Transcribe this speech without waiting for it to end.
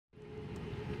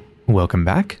Welcome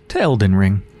back to Elden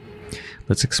Ring.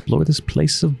 Let's explore this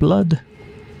place of blood.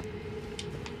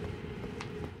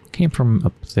 Came from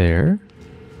up there.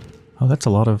 Oh, that's a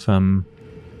lot of,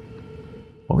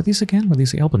 what were these again? Were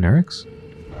these the Albinurics?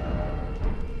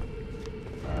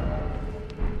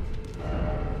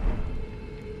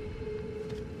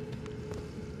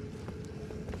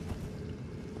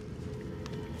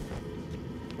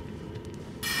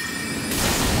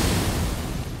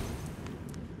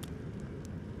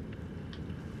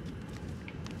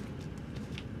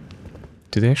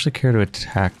 Do they actually care to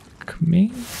attack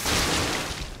me?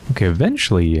 Okay,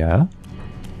 eventually, yeah.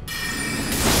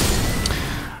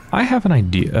 I have an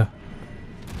idea.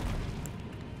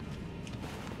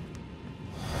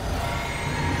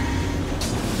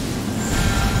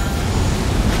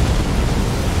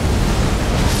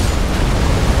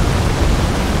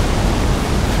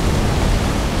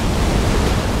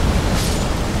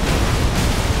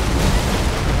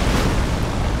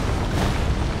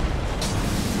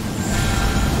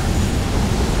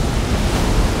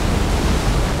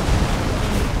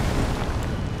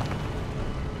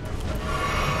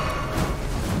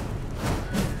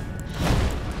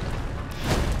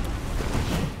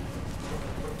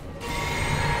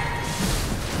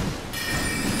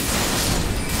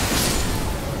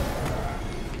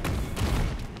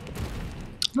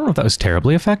 I don't know if that was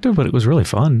terribly effective, but it was really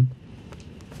fun.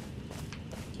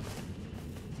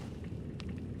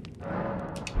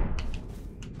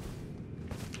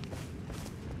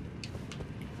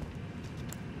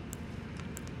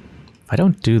 If I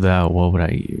don't do that, what would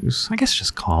I use? I guess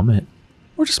just calm it.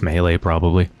 Or just melee,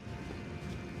 probably.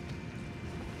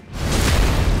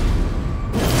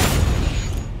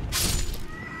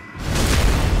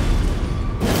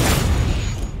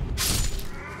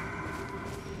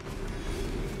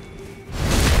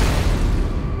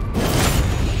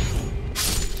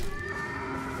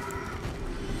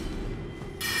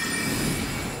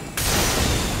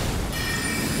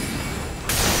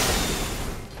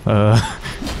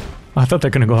 I thought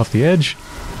they're gonna go off the edge.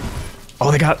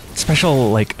 Oh, they got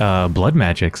special, like, blood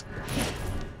magics.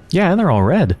 Yeah, and they're all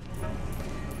red.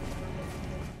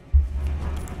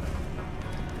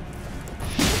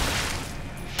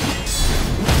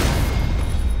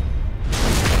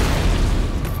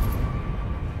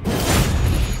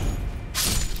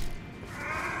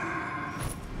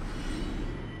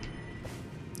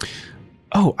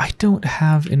 Oh, I don't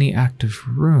have any active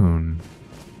rune.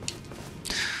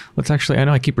 Let's actually, I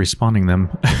know I keep respawning them,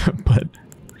 but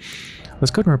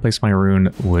let's go ahead and replace my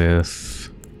rune with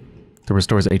the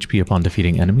restores HP upon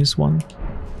defeating enemies one.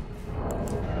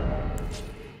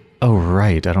 Oh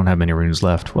right, I don't have many runes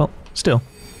left. Well, still.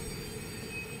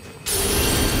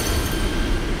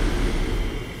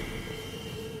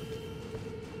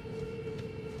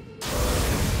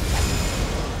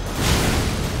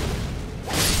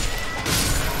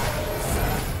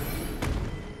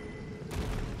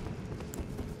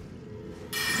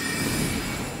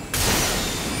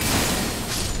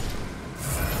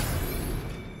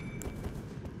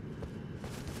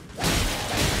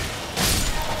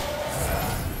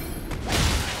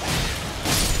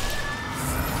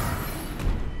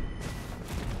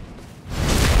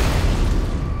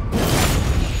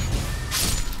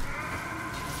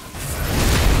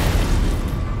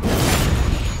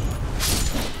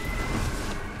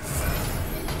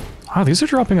 Wow, these are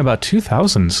dropping about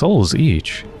 2,000 souls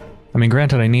each. I mean,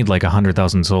 granted, I need like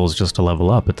 100,000 souls just to level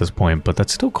up at this point, but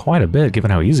that's still quite a bit given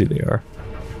how easy they are.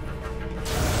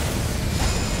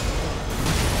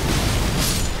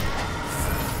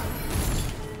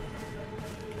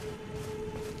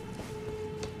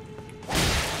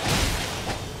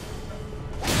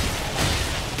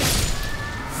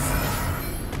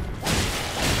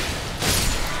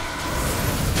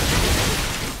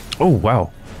 Oh,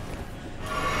 wow.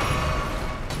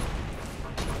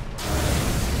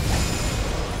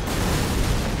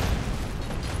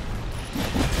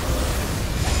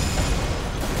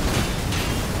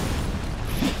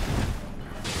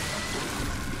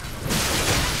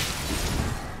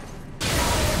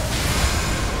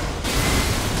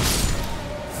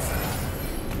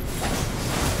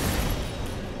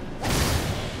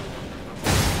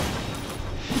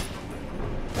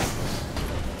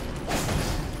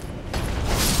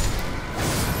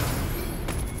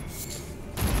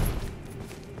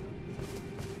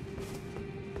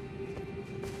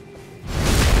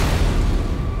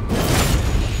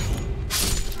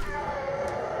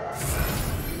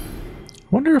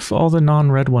 I wonder if all the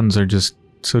non-red ones are just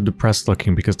so depressed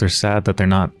looking because they're sad that they're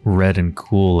not red and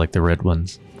cool like the red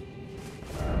ones.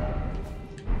 I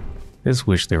just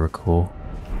wish they were cool.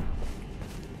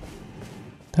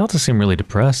 They all just seem really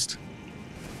depressed.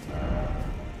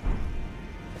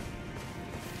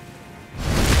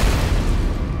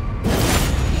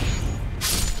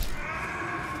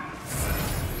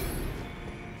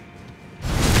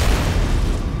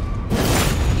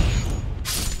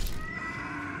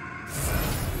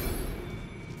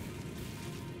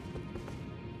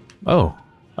 Oh.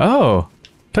 Oh!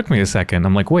 Took me a second.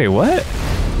 I'm like, wait, what?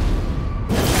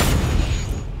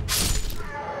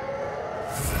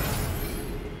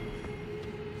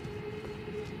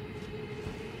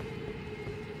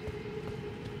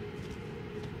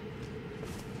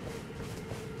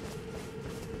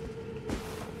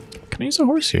 Can I use a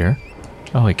horse here?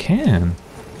 Oh, I can.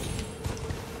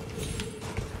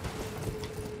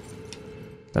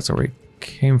 That's where we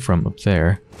came from, up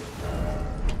there.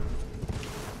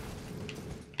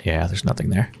 Yeah, there's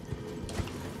nothing there.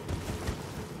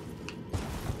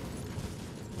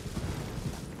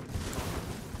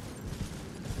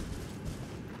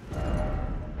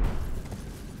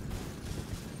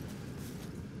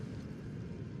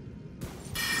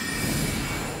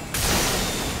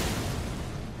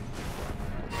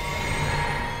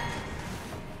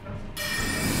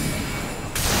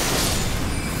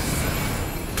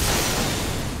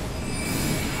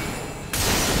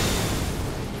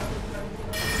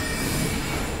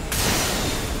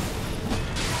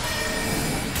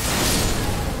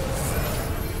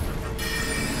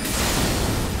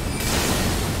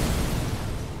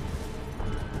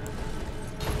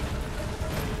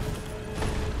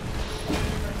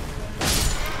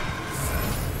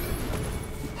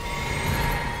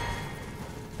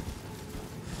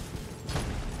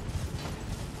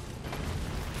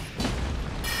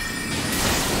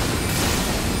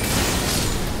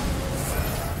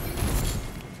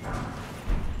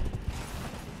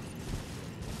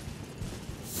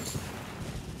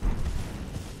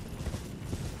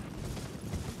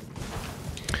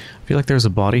 I feel like there's a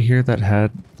body here that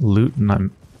had loot, and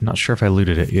I'm not sure if I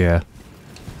looted it. Yeah.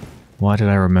 Why did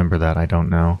I remember that? I don't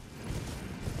know.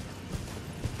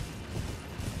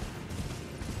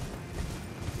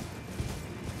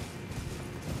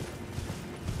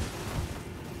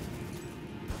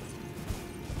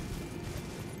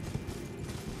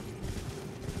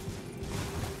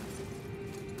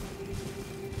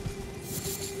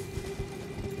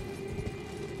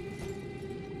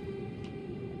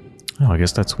 Oh, I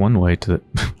guess that's one way to the...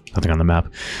 nothing on the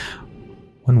map.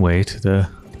 One way to the...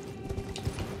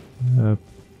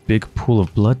 big pool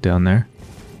of blood down there.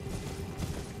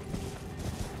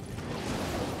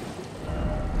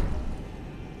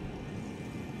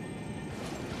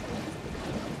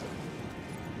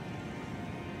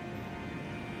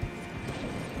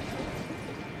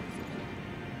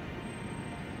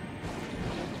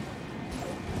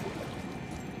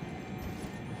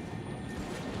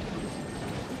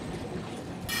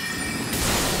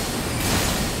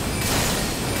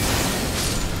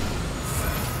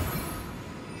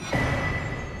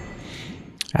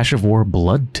 Ash of War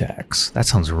blood tax. That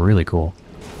sounds really cool.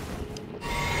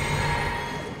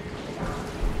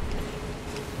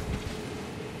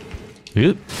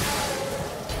 Yep.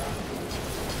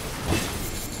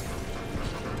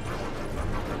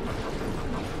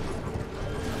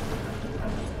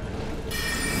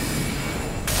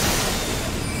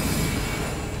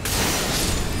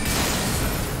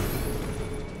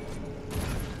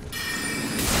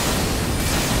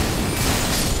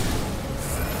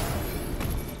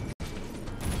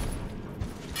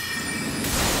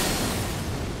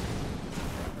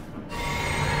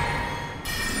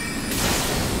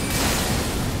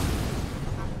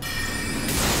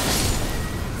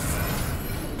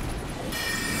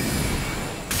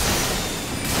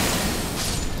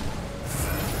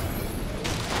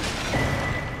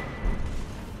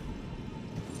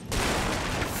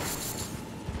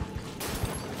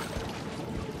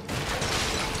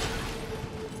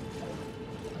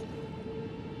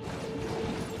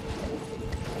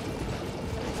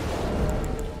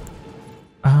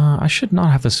 I should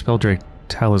not have the Spelldrake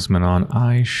Talisman on.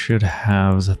 I should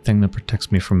have the thing that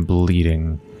protects me from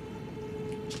bleeding.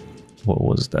 What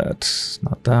was that?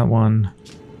 Not that one.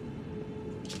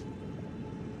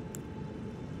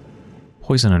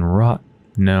 Poison and Rot?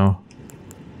 No.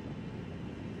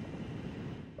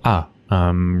 Ah,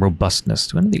 Robustness.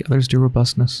 Do any of the others do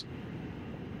Robustness?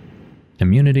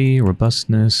 Immunity,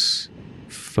 Robustness,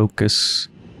 Focus,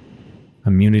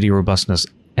 Immunity, Robustness,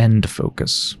 and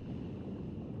Focus.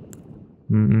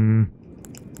 I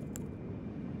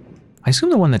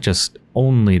assume the one that just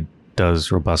only does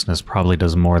robustness probably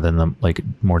does more than the, like,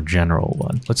 more general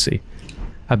one. Let's see.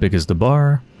 How big is the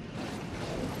bar?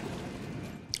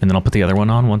 And then I'll put the other one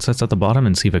on once that's at the bottom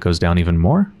and see if it goes down even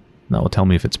more. That will tell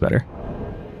me if it's better.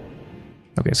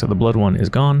 Okay, so the blood one is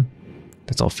gone.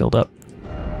 That's all filled up.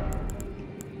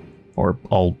 Or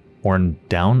all worn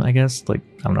down, I guess? Like,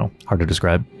 I don't know. Hard to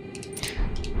describe.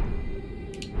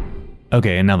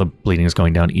 Okay, and now the bleeding is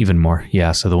going down even more.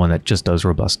 Yeah, so the one that just does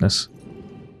robustness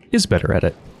is better at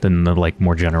it than the, like,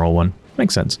 more general one.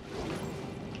 Makes sense.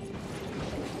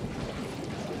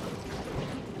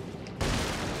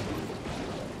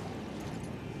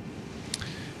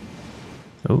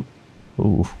 Oh.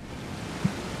 Ooh.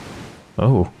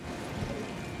 Oh.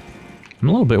 I'm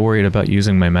a little bit worried about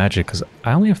using my magic because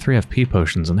I only have 3 FP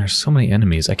potions and there's so many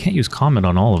enemies. I can't use comment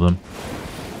on all of them.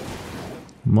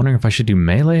 I'm wondering if I should do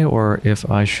melee or if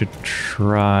I should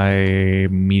try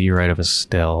Meteorite of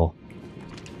Estelle.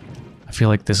 I feel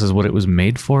like this is what it was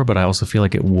made for, but I also feel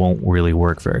like it won't really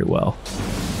work very well.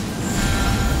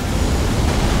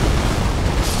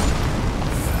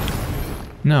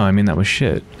 No, I mean that was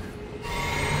shit.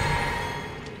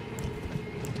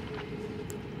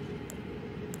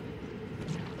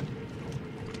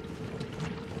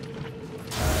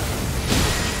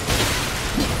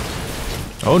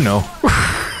 Oh no.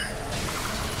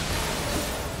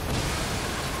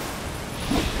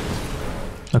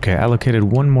 Okay, I allocated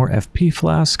 1 more FP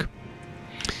flask.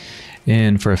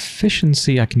 And for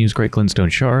efficiency, I can use Great Glintstone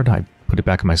Shard. I put it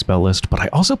back in my spell list, but I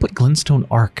also put Glintstone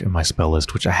Arc in my spell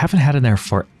list, which I haven't had in there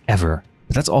forever.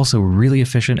 But that's also really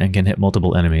efficient and can hit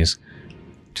multiple enemies.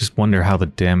 Just wonder how the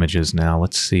damage is now.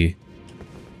 Let's see.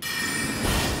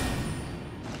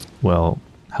 Well,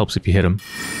 helps if you hit him.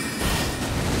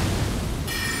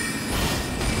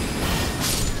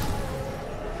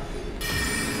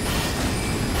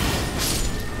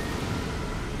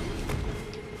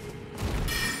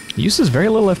 Uses very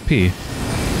little FP.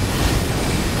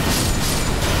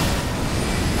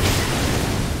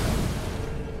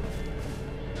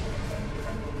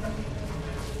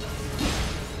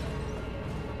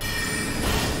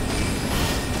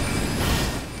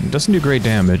 It doesn't do great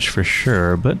damage for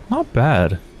sure, but not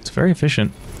bad. It's very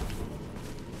efficient.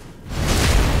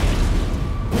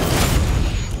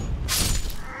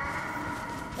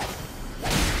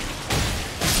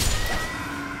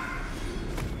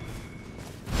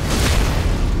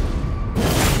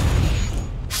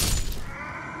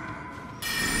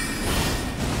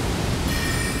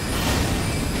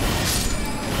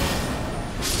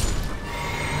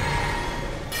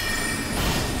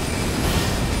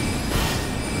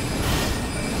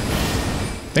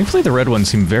 Thankfully the red ones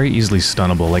seem very easily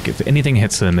stunnable, like if anything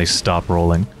hits them, they stop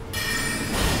rolling.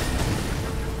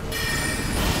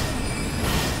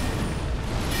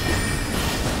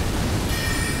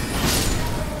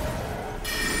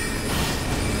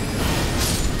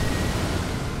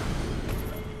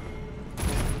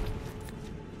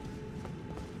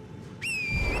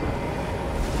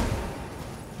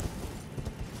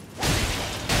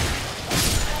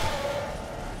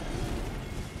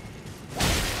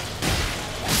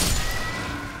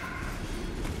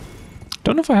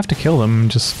 Don't know if I have to kill them, I'm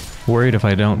just worried if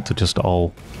I don't to just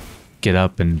all get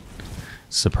up and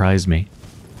surprise me.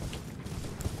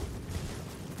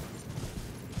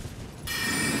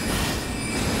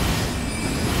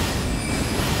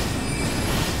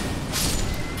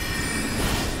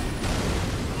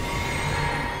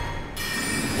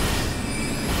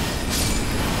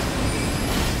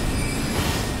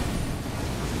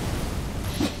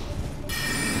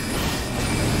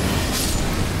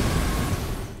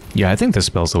 Yeah, I think this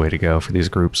spell's the way to go for these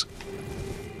groups.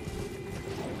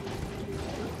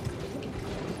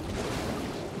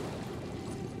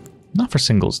 Not for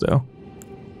singles, though.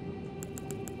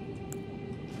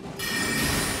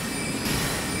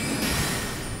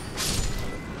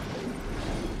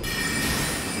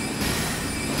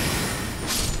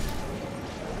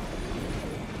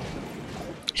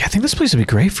 Yeah, I think this place would be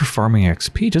great for farming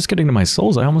XP. Just getting to my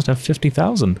souls, I almost have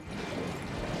 50,000.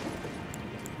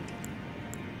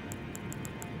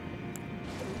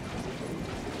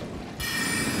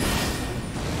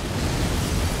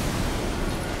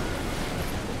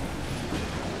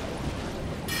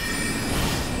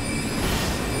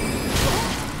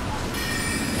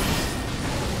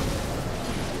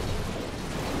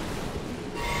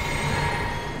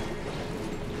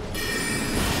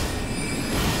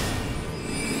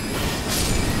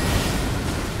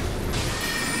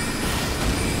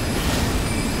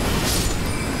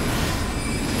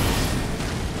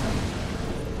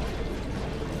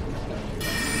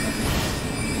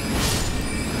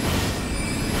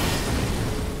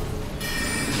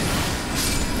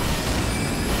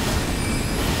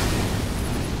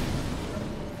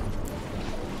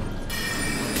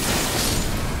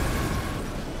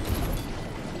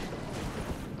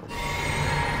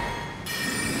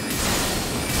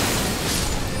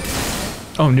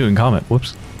 Oh, new in Comet.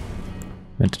 Whoops.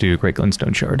 Meant to do a Great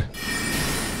Glintstone Shard.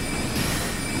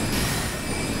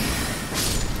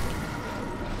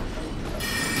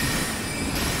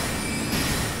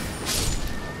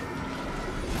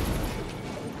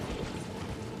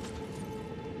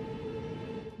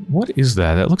 What is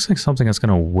that? That looks like something that's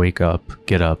gonna wake up,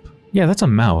 get up. Yeah, that's a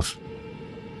mouth.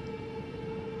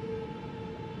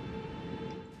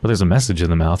 But there's a message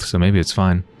in the mouth, so maybe it's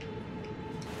fine.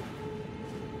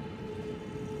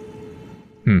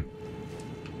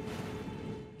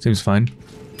 Seems fine.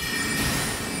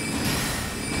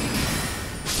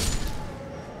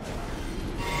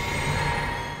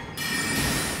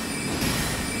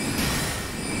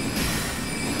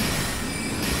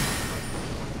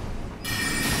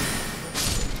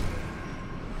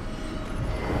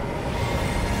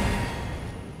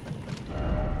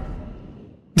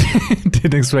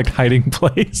 Didn't expect hiding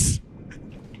place.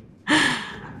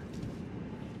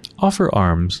 Offer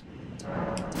arms.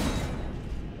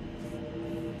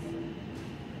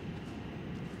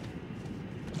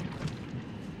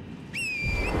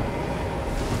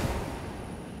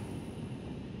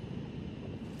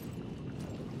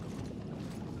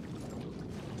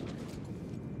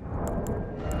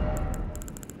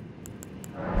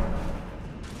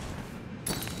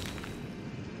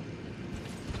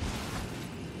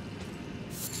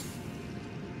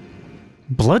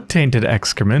 Blood-tainted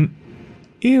excrement?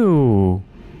 Ew.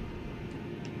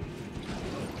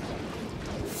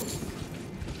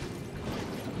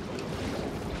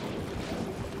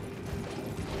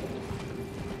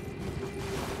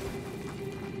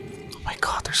 Oh my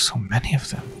god, there's so many of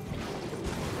them.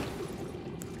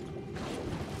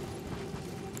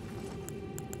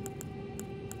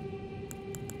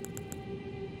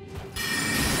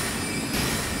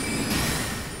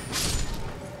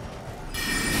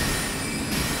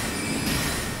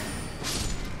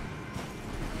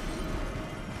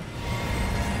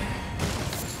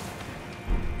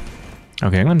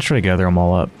 Okay, I'm gonna try to gather them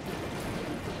all up.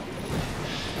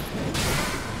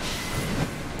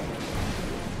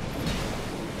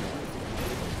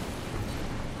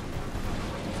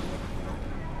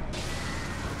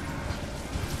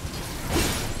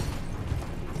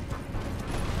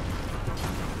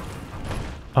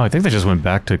 Oh, I think they just went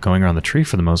back to going around the tree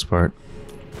for the most part.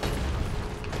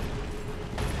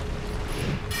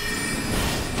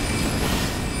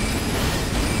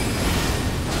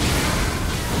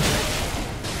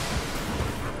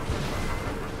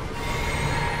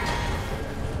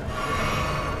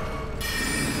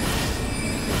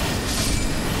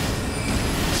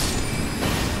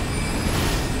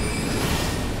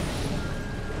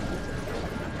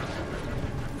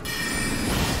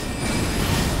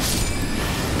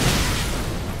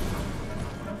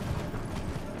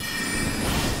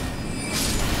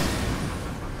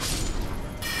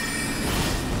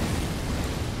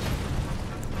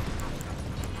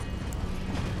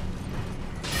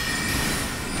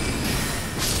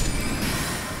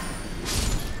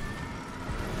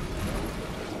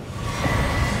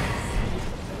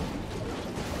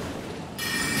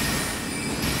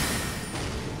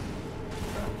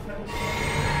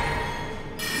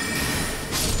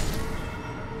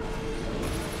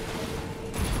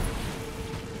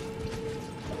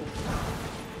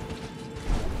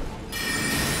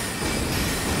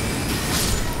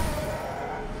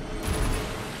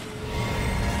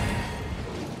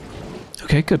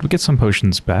 Okay, good. We get some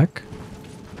potions back.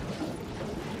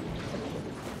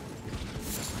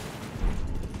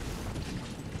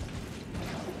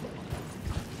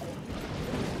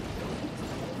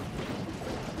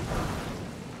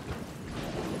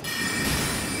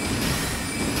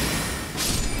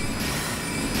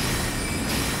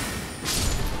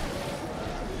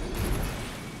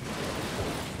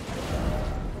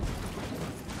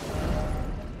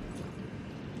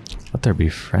 Let there be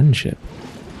friendship.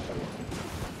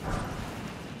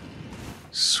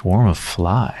 Swarm of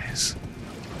flies.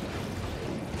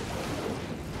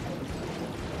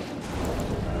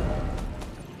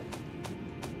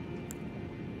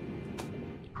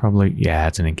 Probably, yeah,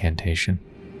 it's an incantation.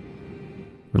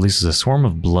 Releases a swarm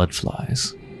of blood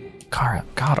flies.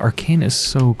 God, Arcane is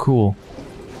so cool.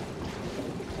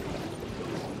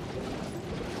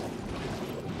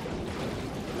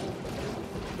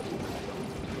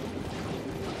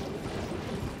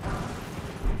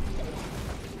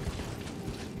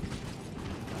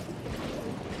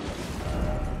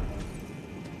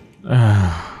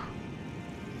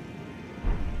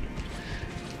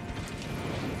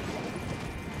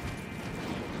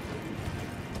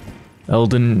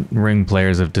 Elden Ring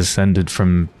players have descended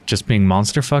from just being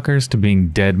monster fuckers to being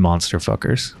dead monster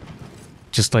fuckers.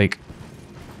 Just like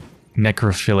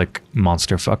necrophilic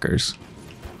monster fuckers.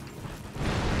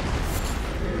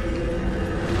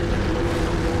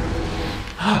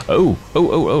 Oh,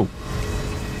 oh, oh, oh.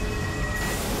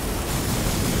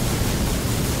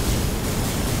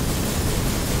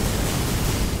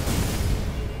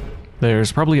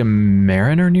 There's probably a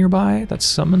mariner nearby that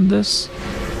summoned this.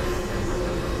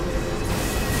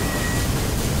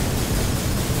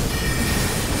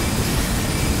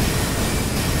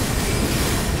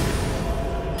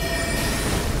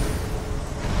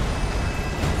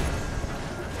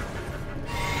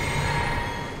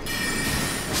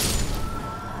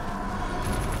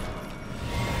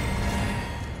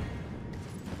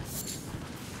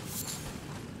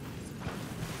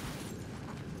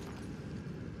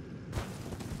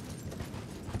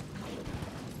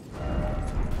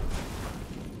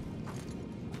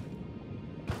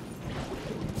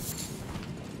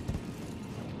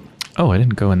 Oh, I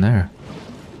didn't go in there.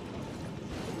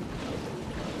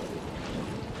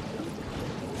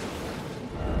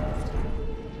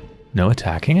 No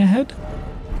attacking ahead?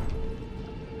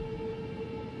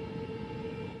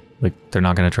 Like, they're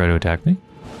not going to try to attack me?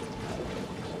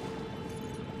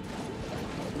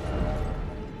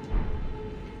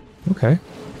 Okay.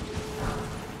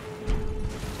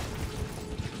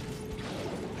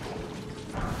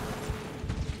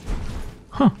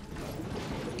 Huh.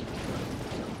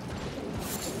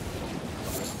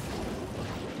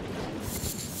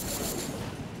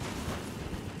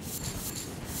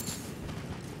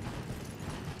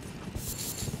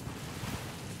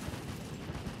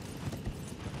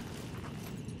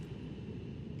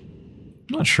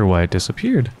 Not sure why it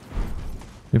disappeared.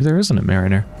 Maybe there isn't a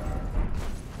mariner.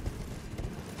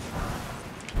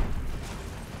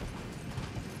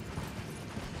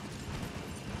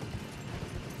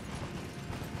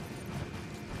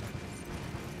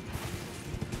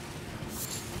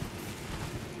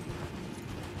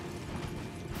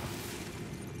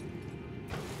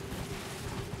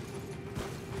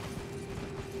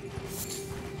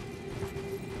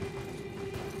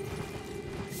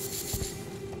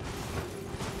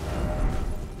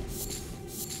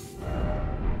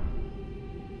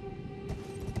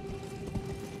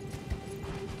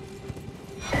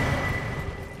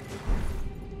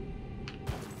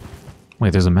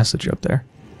 Wait, there's a message up there.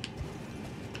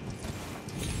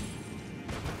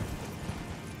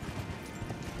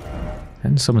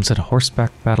 And someone said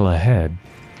horseback battle ahead.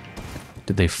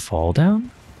 Did they fall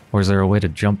down? Or is there a way to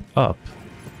jump up?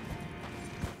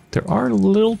 There are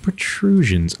little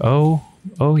protrusions. Oh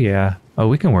yeah. Oh,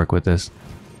 we can work with this.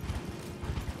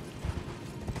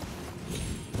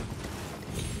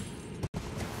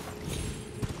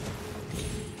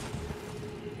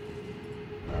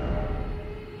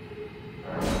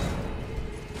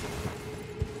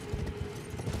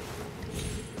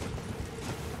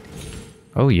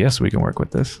 Oh yes, we can work with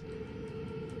this.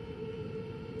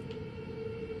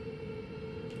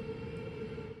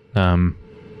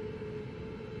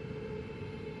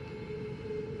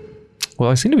 Well,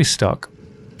 I seem to be stuck.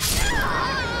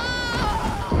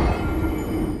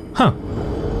 Huh.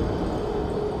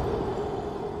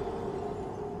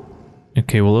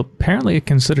 Okay, well apparently it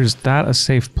considers that a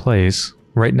safe place,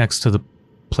 right next to the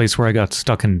place where I got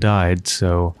stuck and died,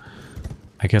 so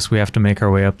I guess we have to make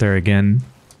our way up there again.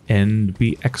 And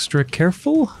be extra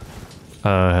careful?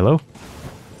 Hello?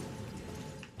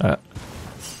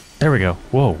 There we go.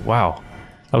 Whoa, wow.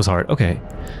 That was hard. Okay.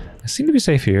 I seem to be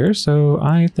safe here, so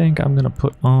I think I'm gonna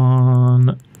put on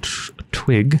a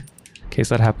twig in case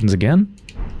that happens again.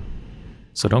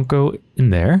 So don't go in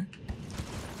there.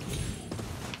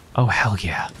 Oh, hell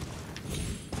yeah.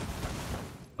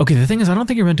 Okay, the thing is, I don't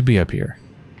think you're meant to be up here.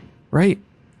 Right?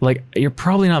 Like, you're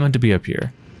probably not meant to be up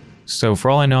here. So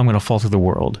for all I know, I'm going to fall through the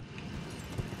world.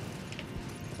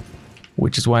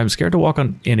 Which is why I'm scared to walk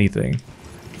on anything.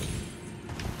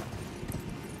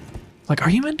 Like, are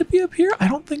you meant to be up here? I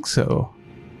don't think so.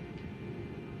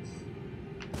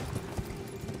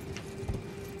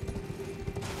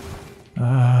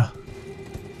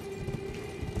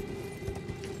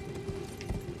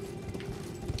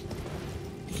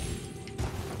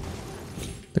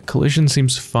 The collision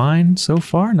seems fine so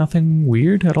far. Nothing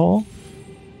weird at all.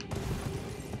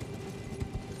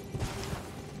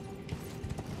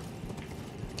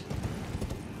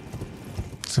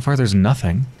 So far, there's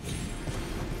nothing.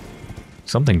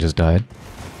 Something just died.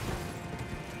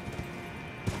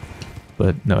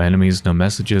 But no enemies, no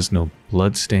messages, no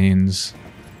bloodstains.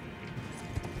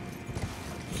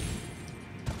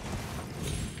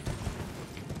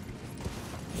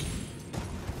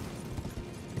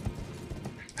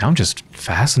 I'm just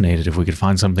fascinated if we could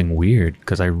find something weird,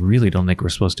 because I really don't think we're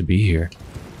supposed to be here.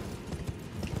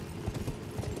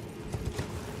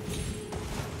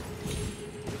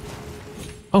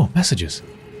 Oh, messages.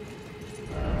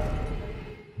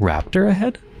 Raptor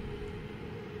ahead?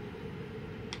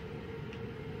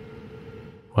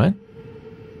 What?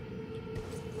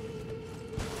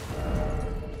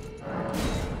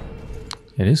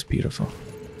 It is beautiful.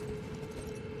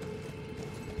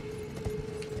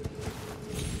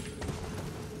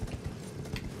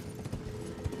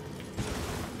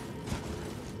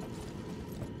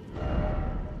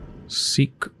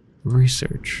 Seek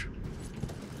research.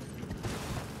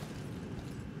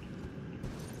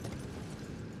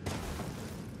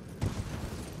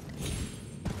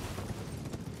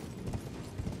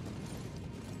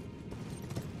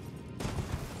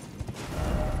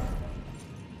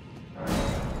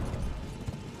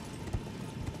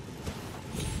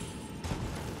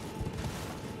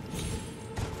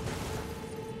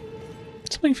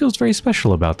 Something feels very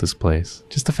special about this place.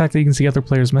 Just the fact that you can see other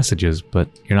players' messages, but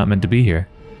you're not meant to be here.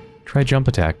 Try jump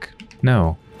attack.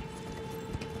 No.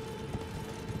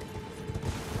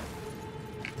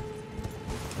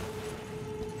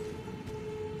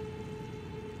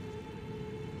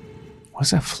 What is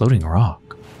that floating rock?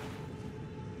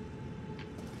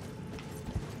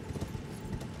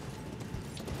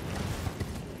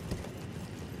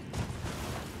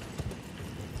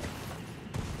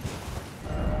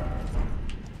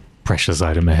 Precious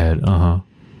item ahead, uh-huh.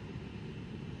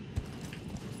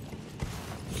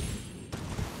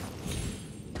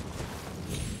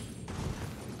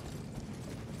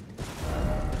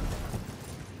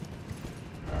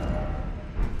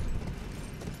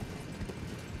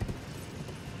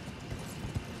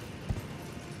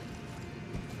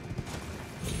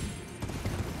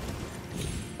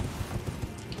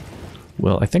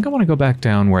 Well, I think I want to go back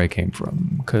down where I came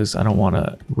from, because I don't want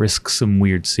to risk some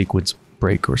weird sequence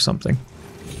break or something.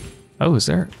 Oh,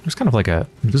 there's kind of like a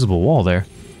invisible wall there.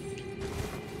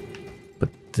 But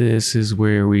this is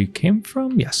where we came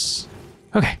from? Yes.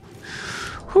 Okay.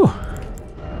 Whew.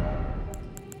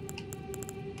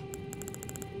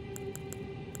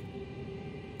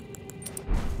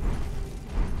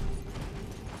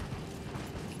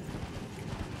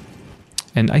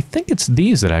 And I think it's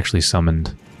these that actually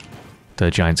summoned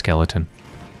the giant skeleton.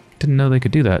 Didn't know they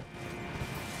could do that.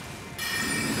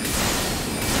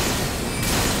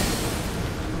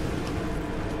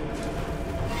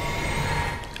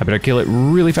 I better kill it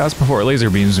really fast before it laser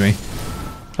beams me.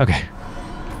 Okay.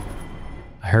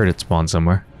 I heard it spawn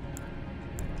somewhere.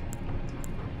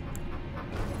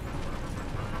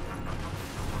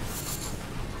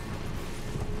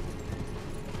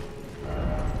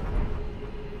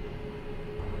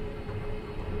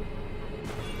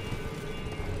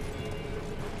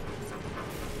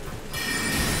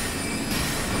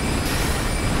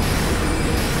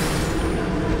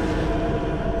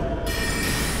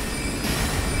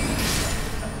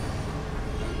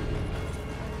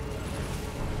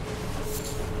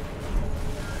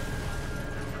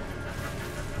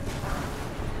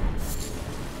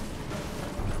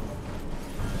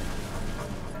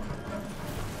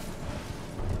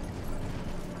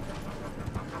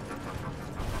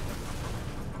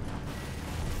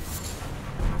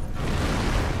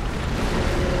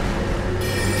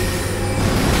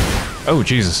 Oh,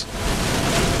 Jesus.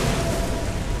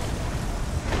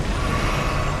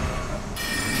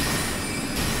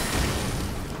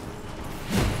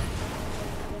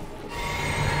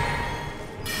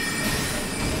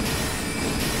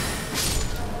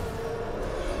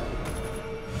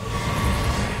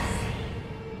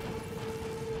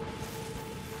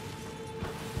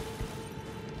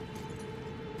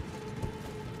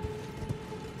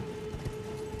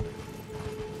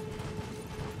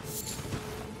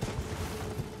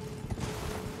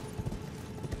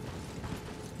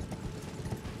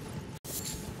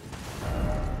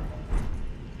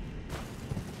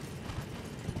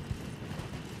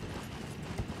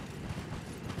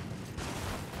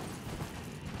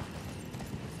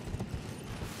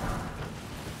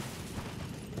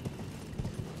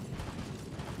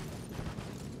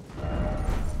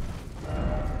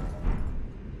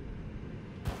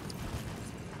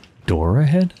 Door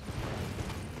ahead?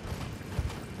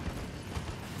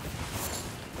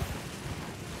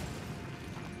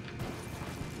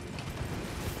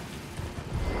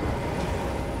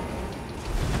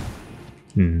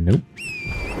 Nope.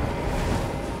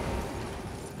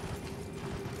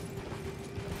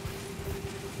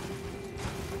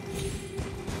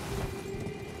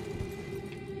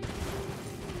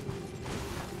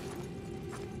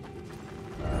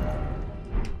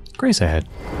 Grace ahead.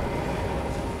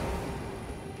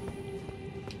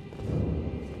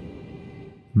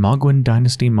 Mohgwyn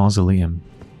Dynasty Mausoleum.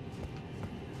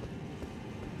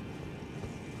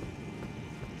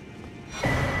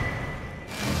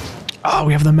 Oh,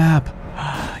 we have the map.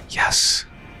 Yes.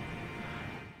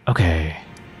 Okay.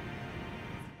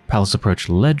 Palace approach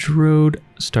ledge road.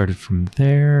 Started from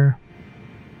there.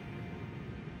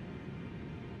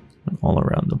 Went all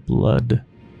around the blood.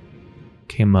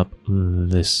 Came up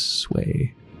this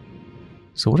way.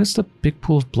 So what is the big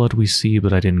pool of blood we see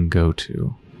but I didn't go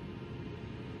to?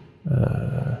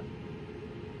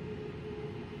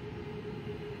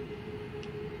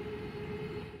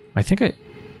 I think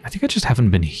I just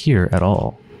haven't been here at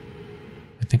all.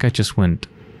 I think I just went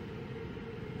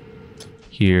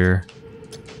here,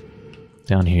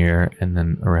 down here, and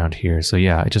then around here. So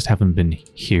yeah, I just haven't been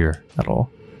here at all.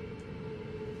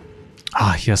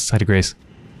 Ah, yes, Site of Grace.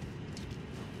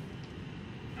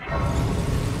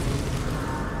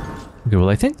 Okay, well,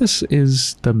 I think this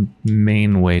is the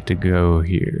main way to go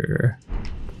here.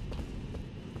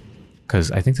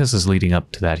 Because I think this is leading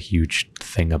up to that huge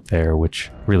thing up there,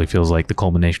 which really feels like the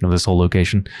culmination of this whole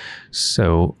location.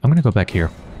 So, I'm going to go back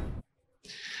here.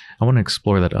 I want to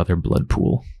explore that other blood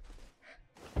pool.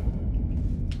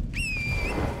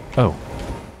 Oh,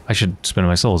 I should spend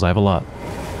my souls. I have a lot.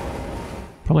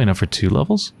 Probably enough for 2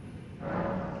 levels?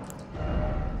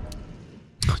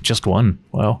 Just 1.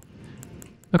 Wow.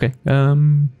 Okay,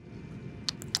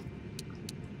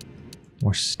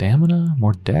 more stamina,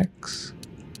 more dex.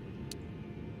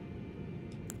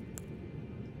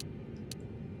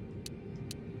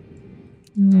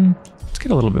 Let's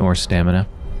get a little bit more stamina.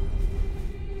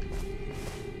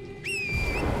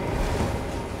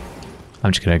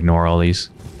 I'm just gonna ignore all these.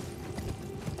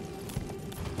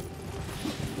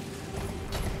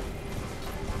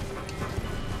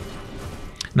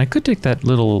 And I could take that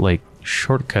little, like,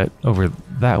 shortcut over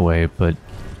that way, but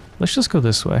let's just go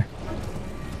this way.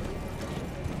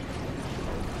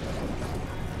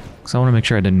 Because I want to make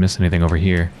sure I didn't miss anything over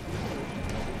here.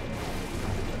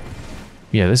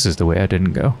 Yeah, this is the way I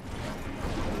didn't go.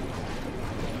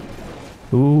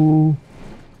 Ooh.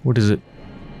 What is it?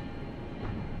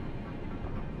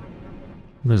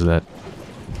 What is that?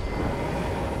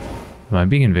 Am I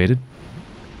being invaded?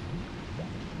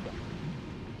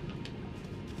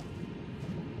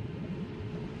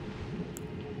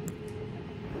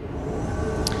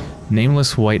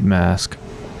 Nameless white mask.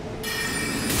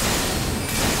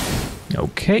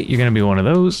 Okay, you're gonna be one of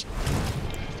those.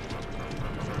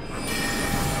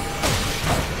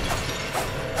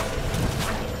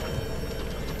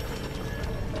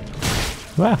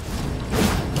 Wow.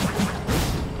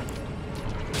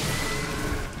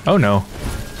 Oh no.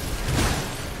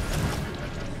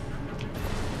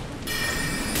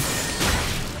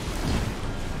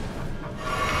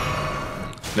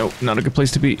 Nope, not a good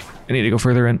place to be. I need to go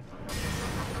further in.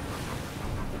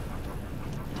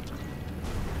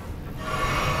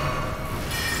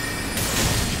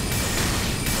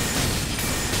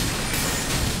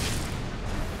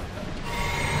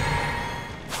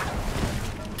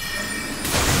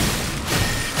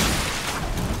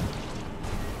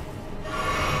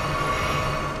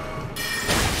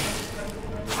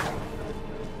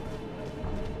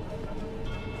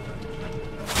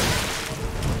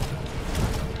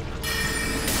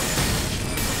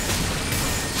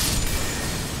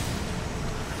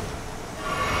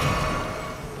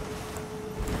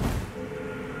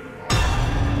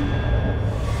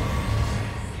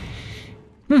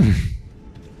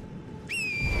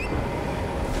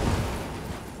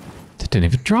 That didn't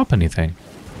even drop anything.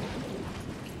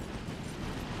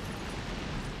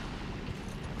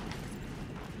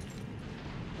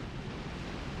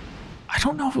 I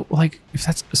don't know, like, if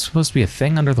that's supposed to be a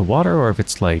thing under the water or if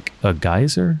it's like a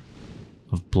geyser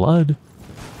of blood.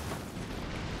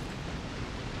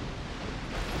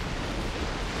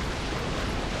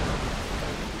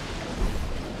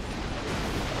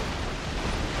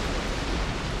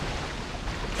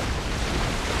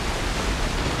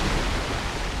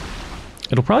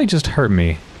 It'll probably just hurt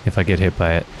me if I get hit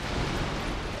by it.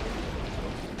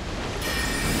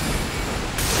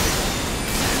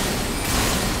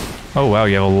 Oh wow,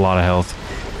 you have a lot of health.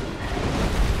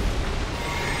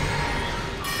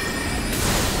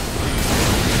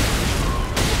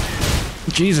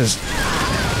 Jesus.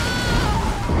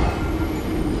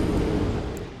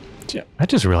 I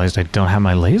just realized I don't have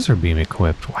my laser beam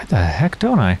equipped. Why the heck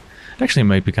don't I? It actually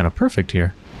might be kind of perfect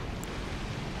here.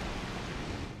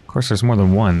 Of course, there's more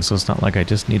than one, so it's not like I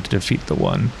just need to defeat the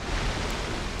one.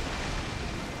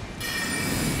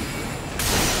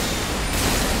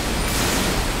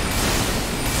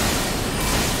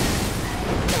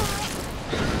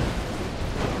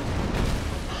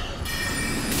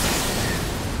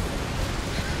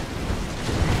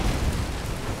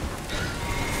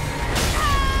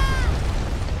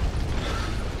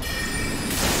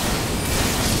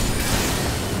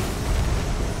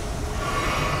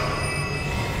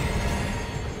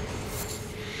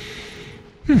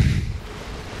 Am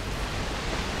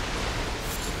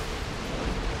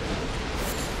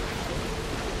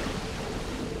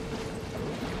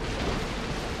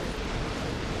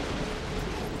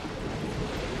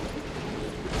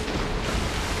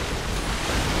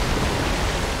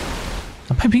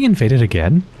I being invaded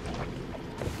again?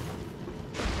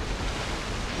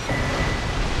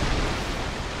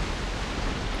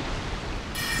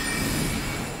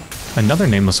 Another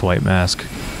nameless white mask.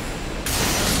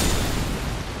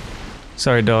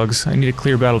 Sorry, dogs. I need a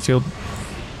clear battlefield.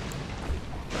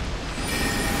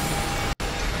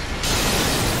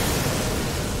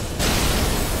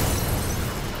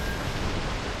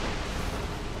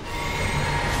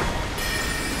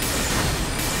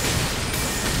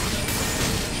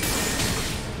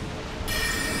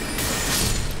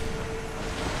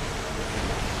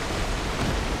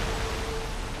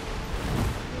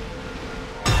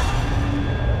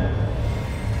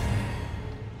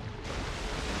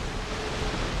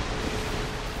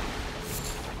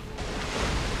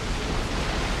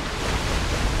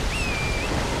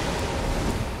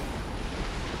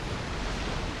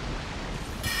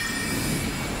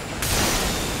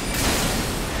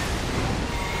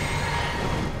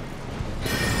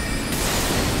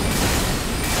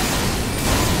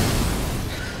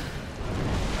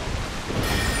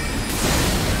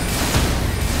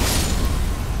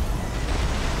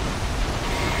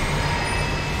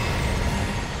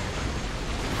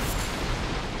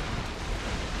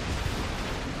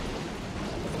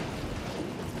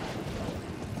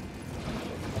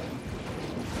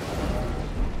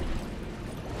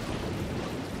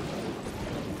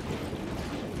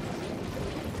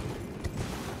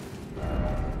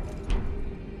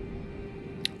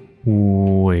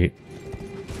 Wait.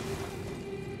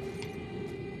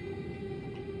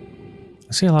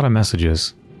 I see a lot of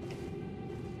messages.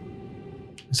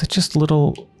 Is that just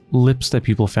little lips that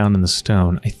people found in the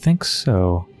stone? I think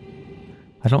so.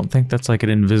 I don't think that's like an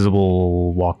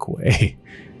invisible walkway.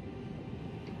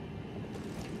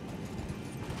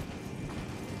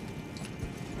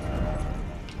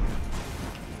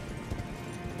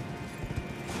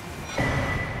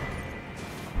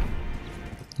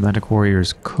 Magic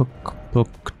Warriors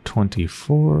Cookbook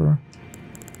 24.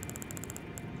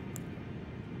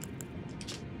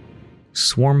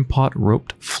 Swarm Pot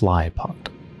Roped Fly Pot.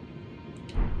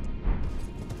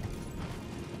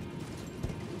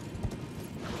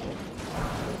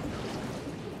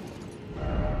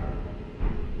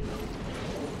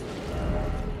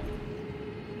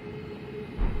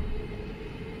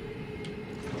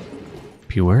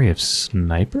 Be wary of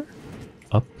sniper?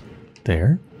 Up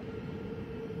there?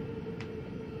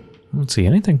 I don't see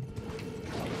anything.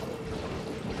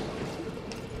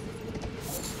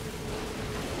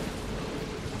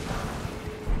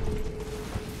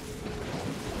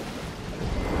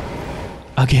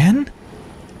 Again?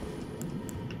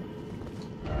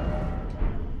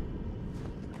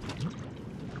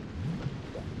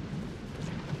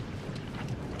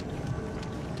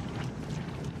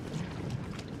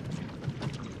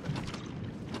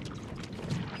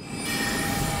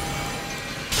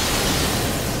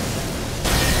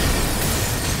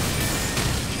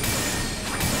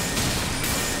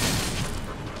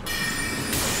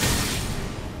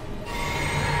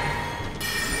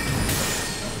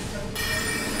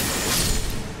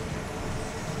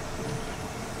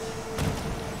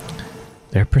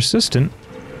 They're persistent.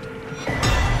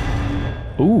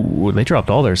 Ooh, they dropped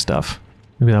all their stuff.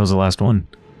 Maybe that was the last one.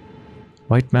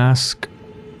 White mask.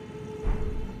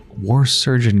 War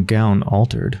surgeon gown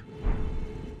altered.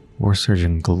 War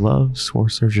surgeon gloves. War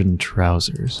surgeon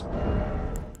trousers.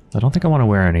 I don't think I want to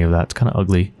wear any of that. It's kind of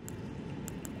ugly.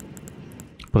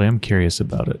 But I am curious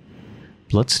about it.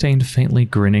 Bloodstained, faintly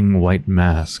grinning white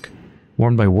mask.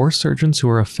 Worn by war surgeons who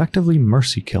are effectively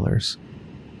mercy killers.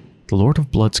 The Lord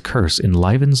of Blood's curse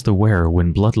enlivens the wearer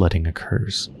when bloodletting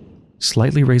occurs.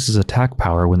 Slightly raises attack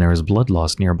power when there is blood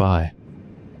loss nearby.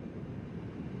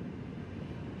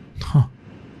 Huh.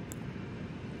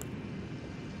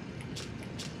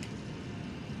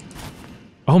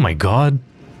 Oh my god.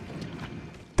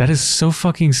 That is so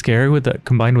fucking scary with that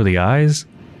combined with the eyes.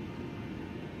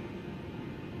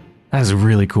 That is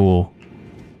really cool.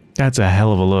 That's a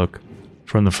hell of a look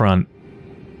from the front.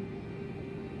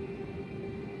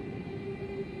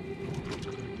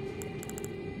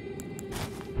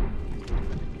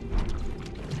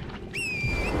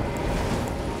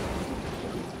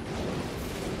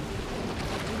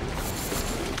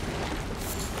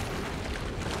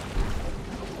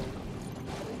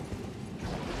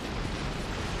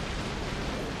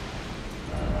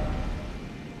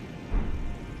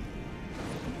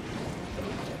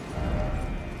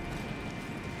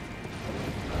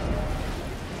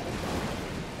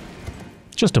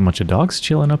 Just a bunch of dogs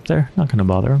chilling up there. Not gonna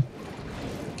bother them.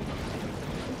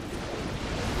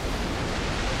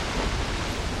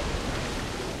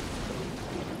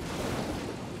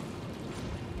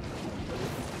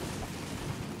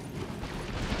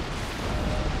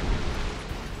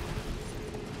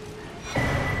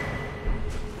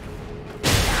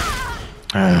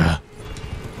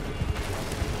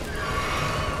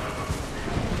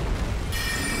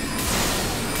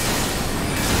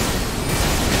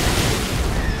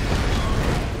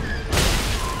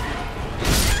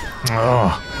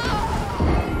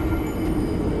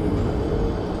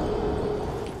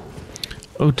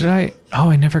 Oh, did I? Oh,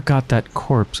 I never got that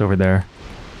corpse over there.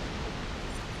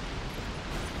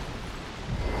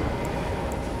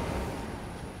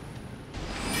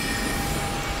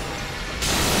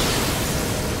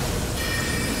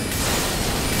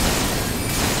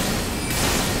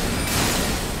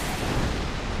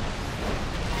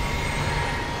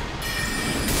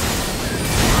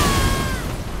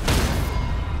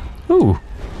 Ooh.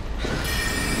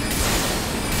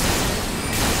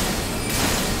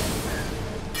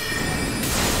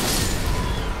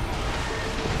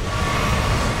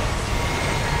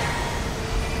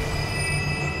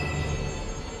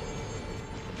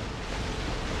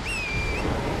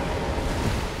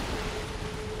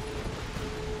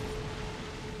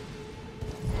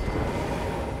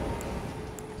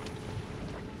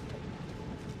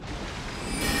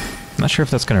 Not sure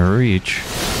if that's gonna reach.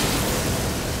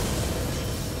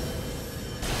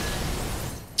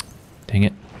 Dang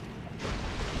it.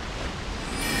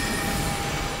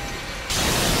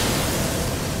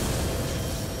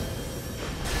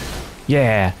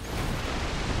 Yeah.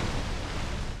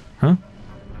 Huh?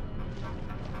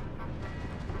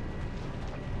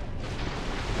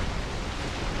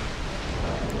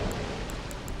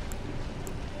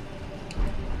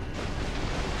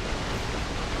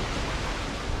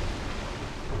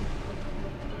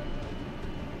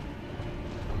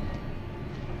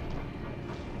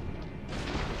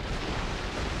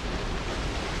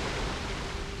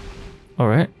 All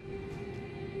right.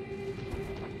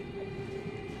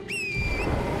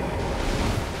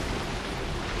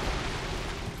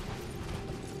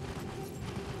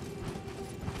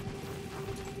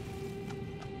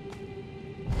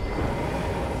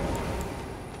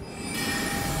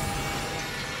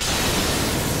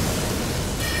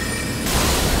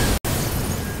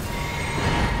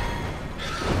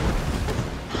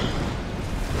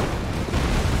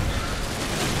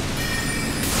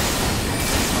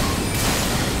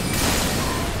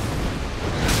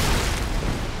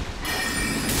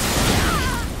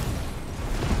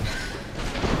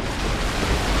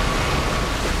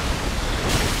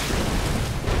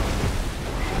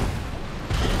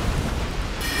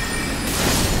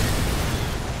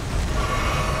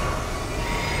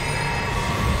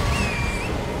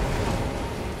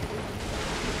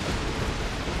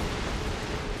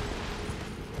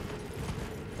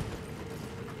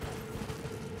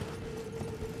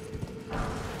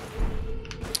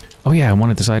 Oh yeah, I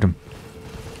wanted this item.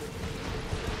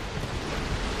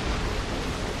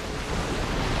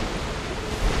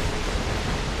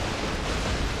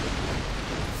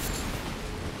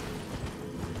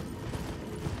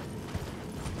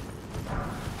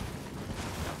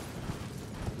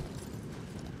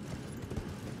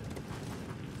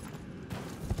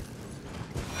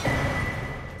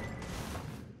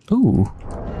 Ooh.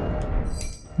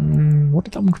 What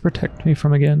did that one protect me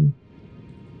from again?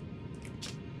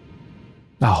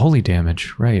 Ah, holy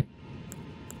damage, right.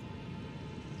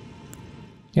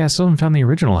 Yeah, I still haven't found the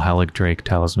original Halleck Drake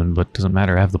talisman, but doesn't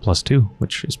matter, I have the +2,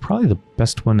 which is probably the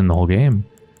best one in the whole game.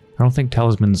 I don't think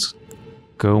talismans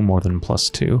go more than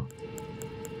 +2.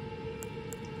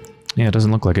 Yeah, it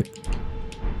doesn't look like it.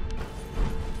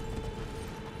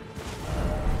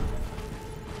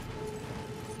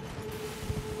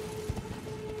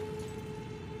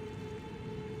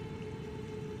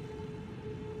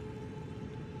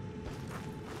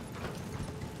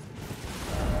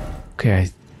 Okay,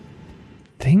 I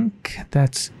think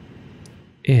that's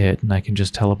it, and I can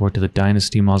just teleport to the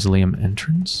Dynasty Mausoleum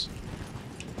entrance.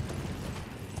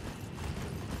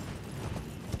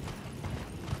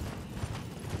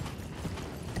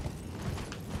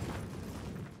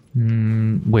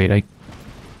 Wait, I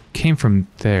came from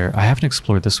there. I haven't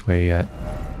explored this way yet.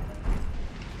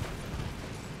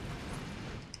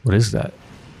 What is that?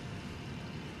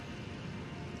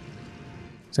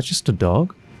 Is that just a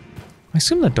dog? I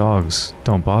assume the dogs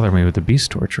don't bother me with the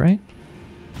beast torch, right?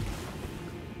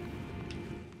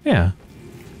 Yeah.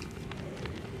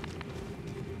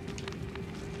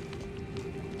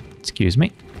 Excuse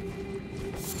me.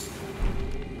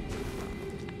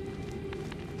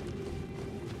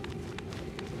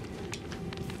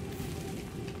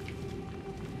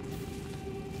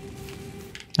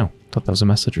 that was a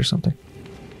message or something.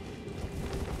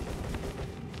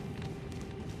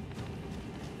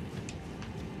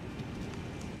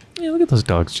 Yeah, look at those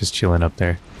dogs just chilling up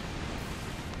there.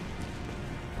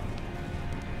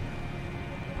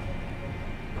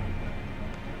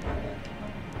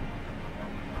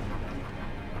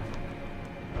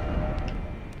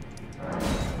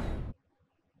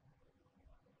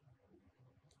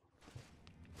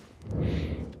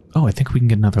 Oh, I think we can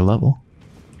get another level.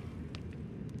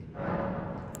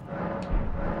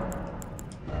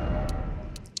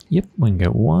 Yep, we can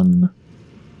get one.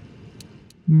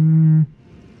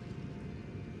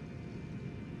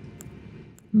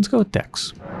 Let's go with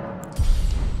Dex.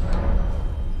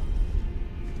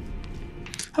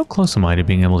 How close am I to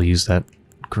being able to use that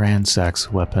Grand Sax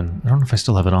weapon? I don't know if I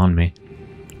still have it on me.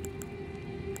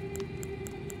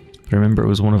 But I remember it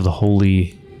was one of the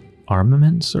holy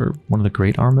armaments, or one of the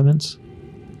great armaments.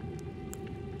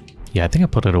 Yeah, I think I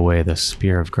put it away, the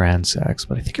Spear of Grand Sax,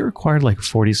 but I think it required like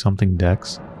 40-something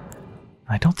dex.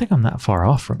 I don't think I'm that far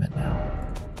off from it now.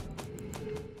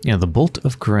 Yeah, the Bolt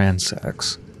of Grand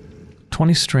Sax.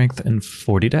 20 strength and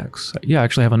 40 dex. Yeah, I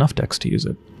actually have enough dex to use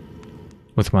it.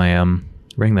 With my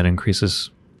ring that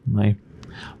increases my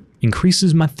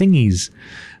thingies.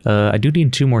 I do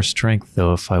need 2 more strength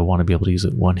though if I want to be able to use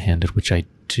it one-handed, which I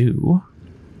do.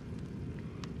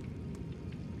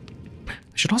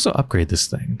 I should also upgrade this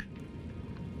thing.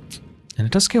 And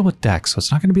it does scale with dex, so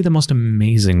it's not going to be the most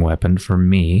amazing weapon for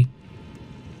me.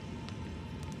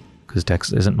 Because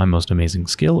dex isn't my most amazing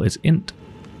skill, it's int.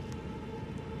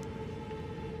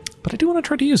 But I do want to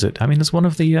try to use it. I mean, it's one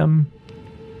of the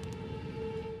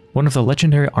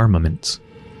legendary armaments.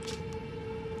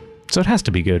 So it has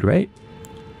to be good, right?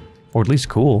 Or at least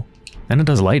cool. And it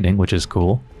does lightning, which is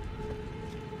cool.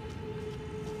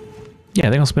 Yeah, I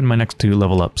think I'll spend my next 2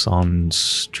 level ups on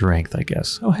strength, I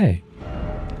guess. Oh, hey.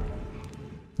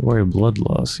 The Warrior Blood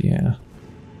Loss, yeah.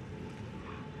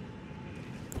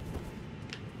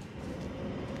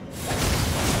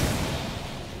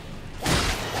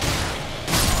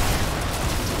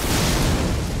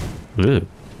 Ugh.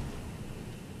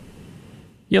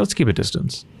 Yeah, let's keep a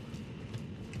distance.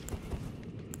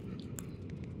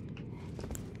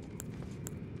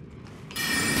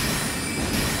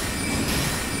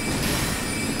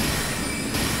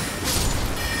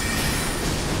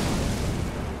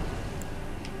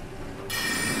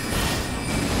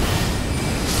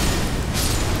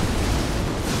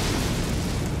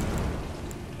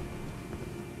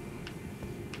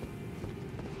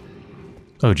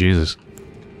 Oh, Jesus.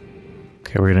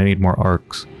 Okay, we're gonna need more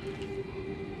arcs.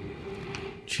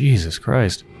 Jesus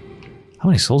Christ. How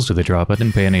many souls do they drop? I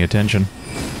didn't pay any attention.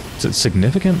 Is it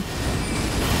significant?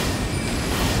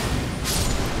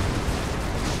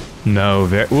 No,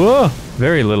 whoa!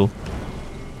 Very little.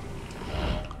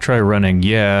 Try running,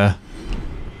 yeah.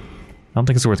 I don't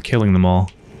think it's worth killing them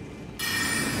all.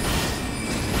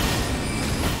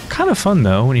 Kind of fun,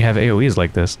 though, when you have AoEs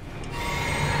like this.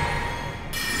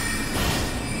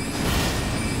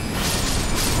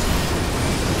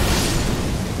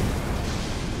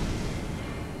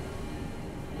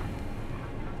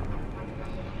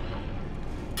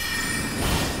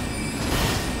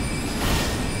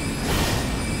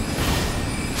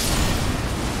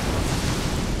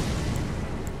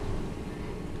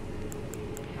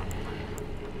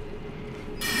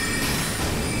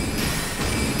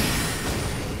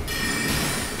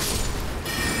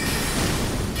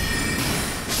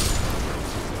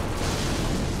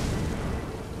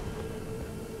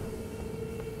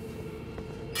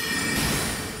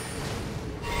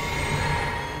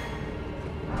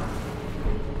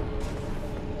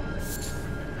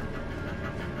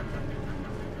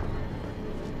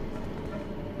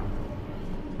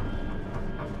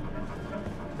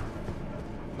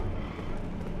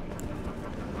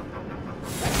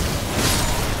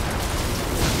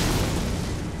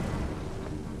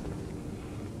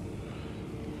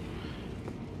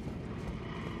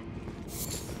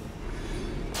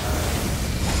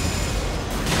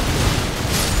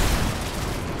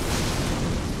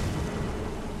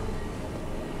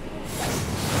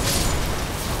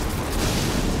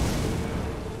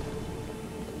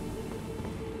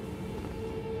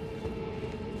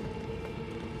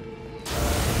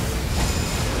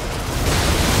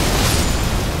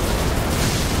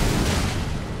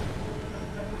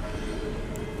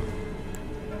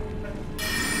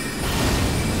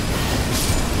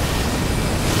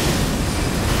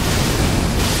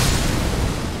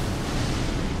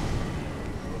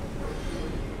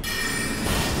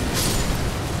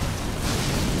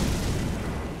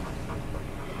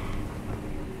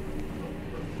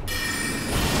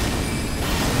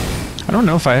 I don't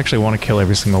know if I actually want to kill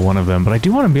every single one of them, but I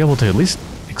do want to be able to at least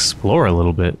explore a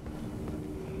little bit.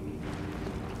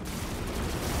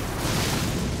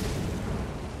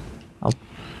 I'll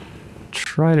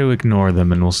try to ignore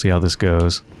them and we'll see how this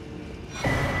goes.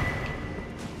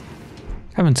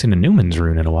 Haven't seen a Newman's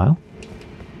rune in a while.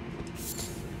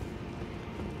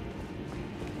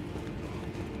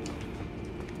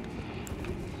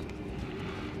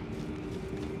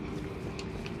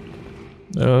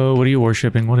 Oh, what are you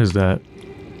worshipping? What is that?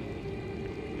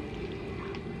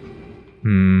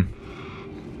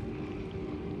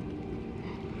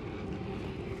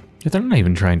 They're not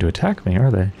even trying to attack me, are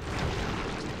they?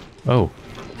 Oh.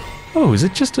 Oh, is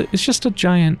it just a... It's just a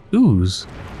giant ooze.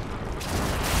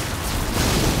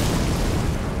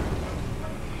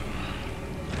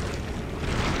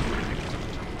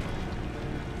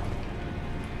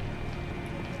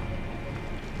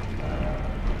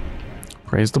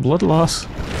 Praise the blood loss.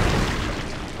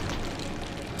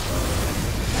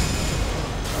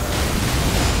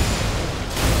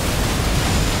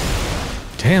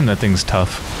 Damn, that thing's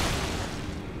tough.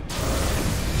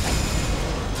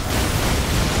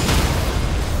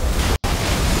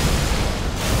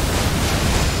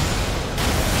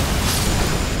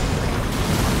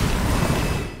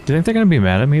 Do you think they're gonna be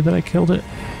mad at me that I killed it?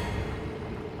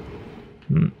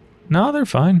 No, they're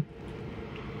fine.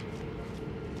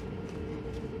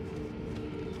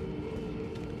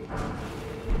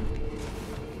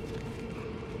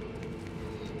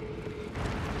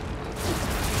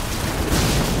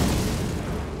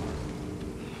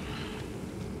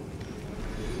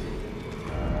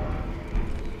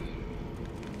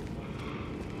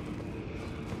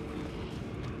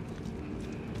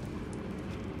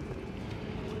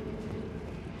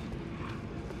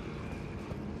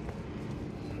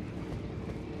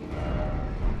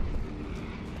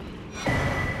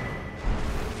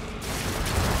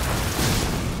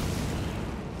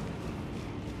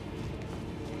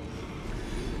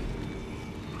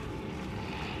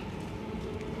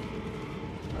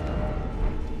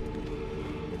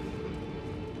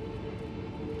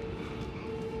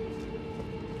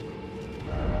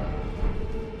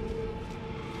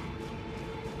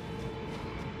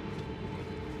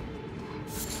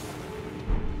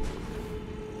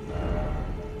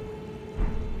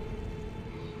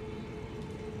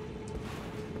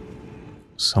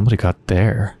 Somebody got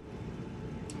there.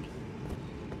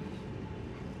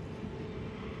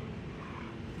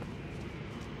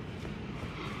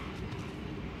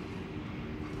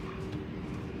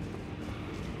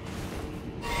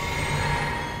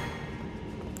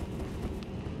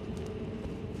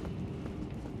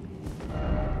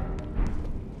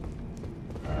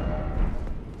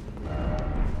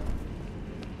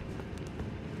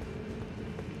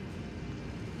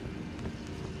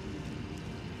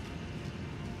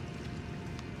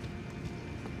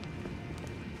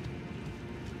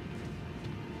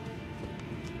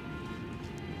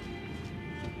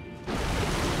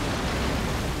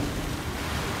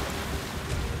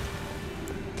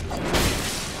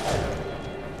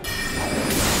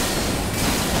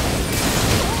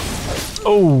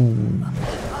 Oh!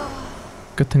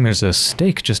 Good thing there's a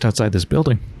stake just outside this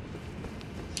building.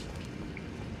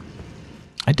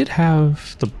 I did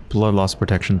have the blood loss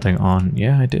protection thing on.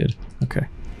 Yeah, I did. Okay.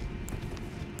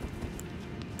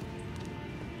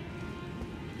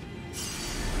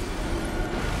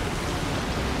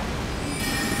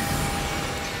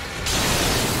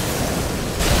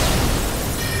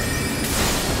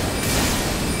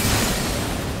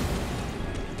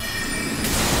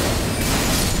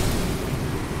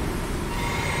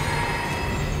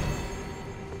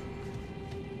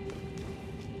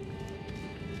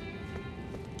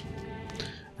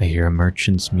 I hear a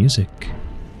merchant's music.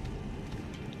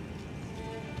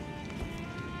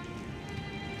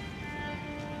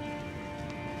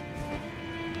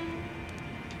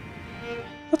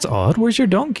 That's odd. Where's your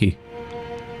donkey?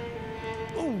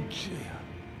 Oh,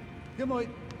 dear.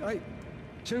 I'm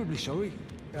terribly sorry.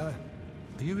 Are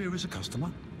you here as a customer?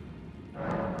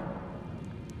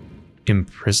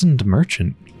 Imprisoned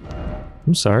merchant.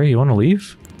 I'm sorry, you want to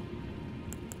leave?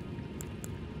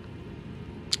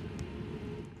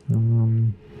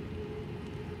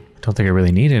 I don't think I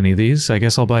really need any of these. I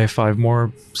guess I'll buy 5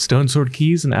 more stone sword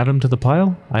keys and add them to the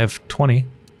pile. I have 20.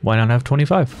 Why not have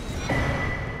 25?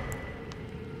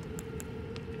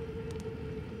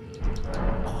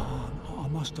 I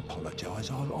must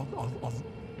apologise.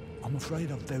 I'm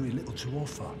afraid I've very little to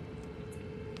offer.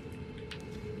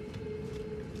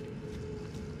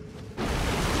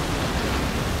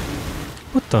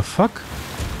 What the fuck?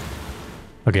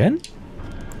 Again?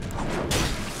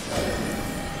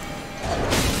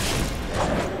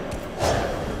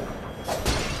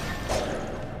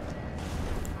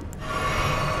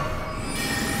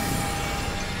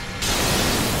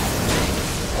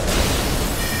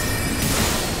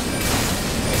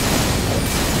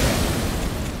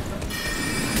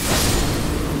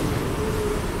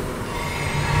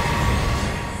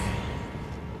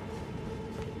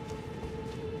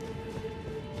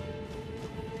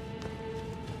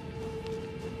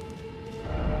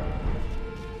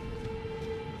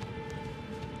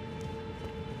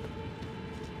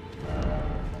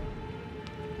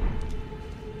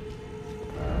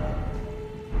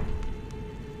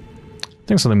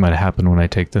 think something might happen when I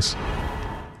take this.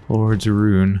 Lord's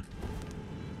Rune.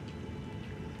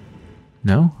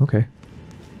 No? Okay.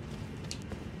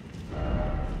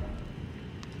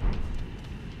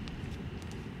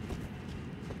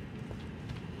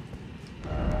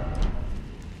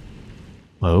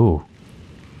 Oh.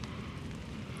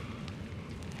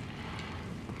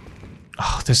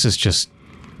 Oh, this is just...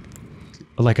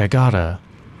 like I gotta...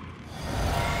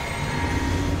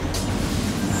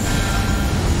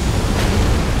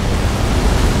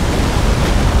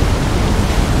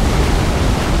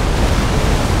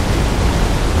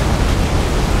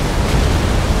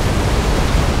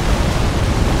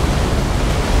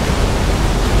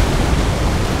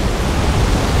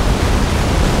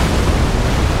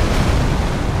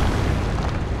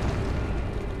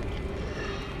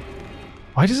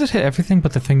 Why does it hit everything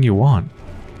but the thing you want?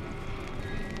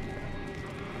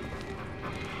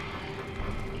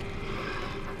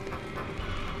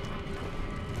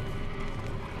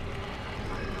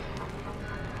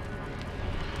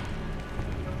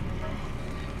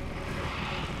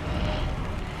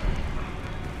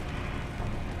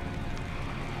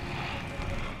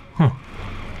 Huh.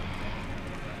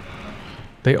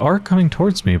 They are coming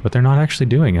towards me, but they're not actually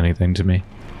doing anything to me.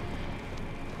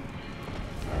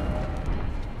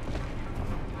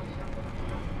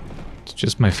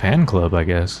 Just my fan club, I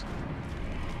guess.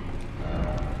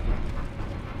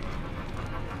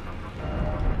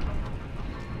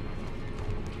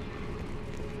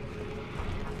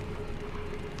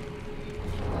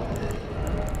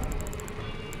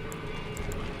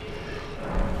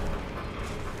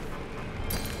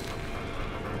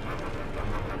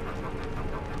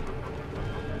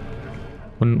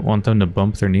 Wouldn't want them to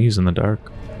bump their knees in the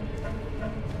dark.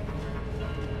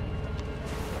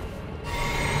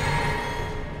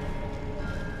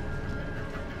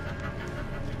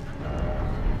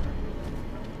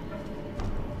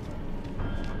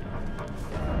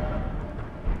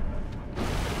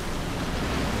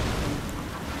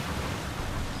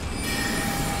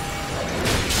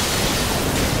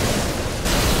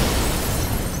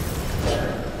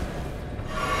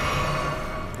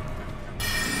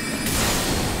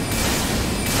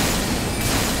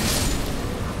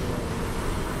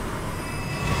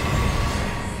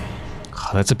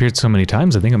 That's appeared so many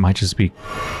times, I think it might just be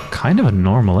kind of a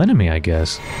normal enemy, I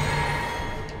guess.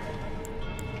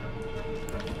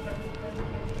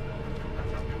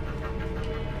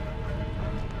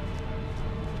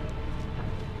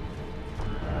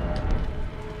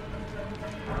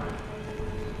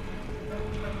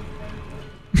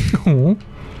 Oh.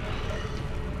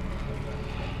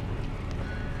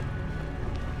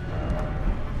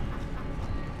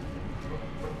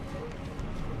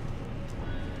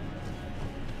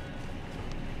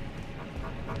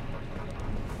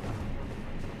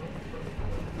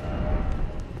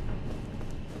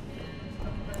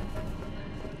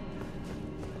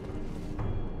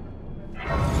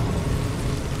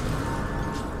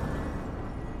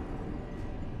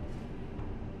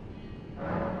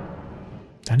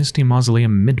 Dynasty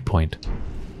Mausoleum midpoint.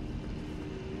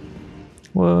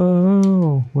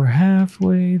 Whoa, we're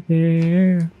halfway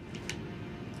there.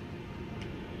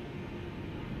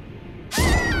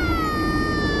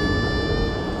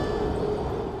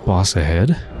 Boss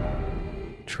ahead.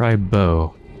 Try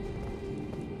bow.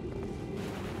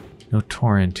 No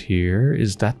torrent here.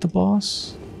 Is that the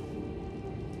boss?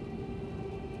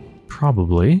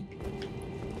 Probably.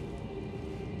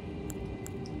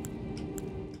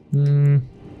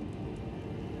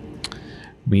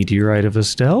 Meteorite of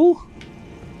Estelle?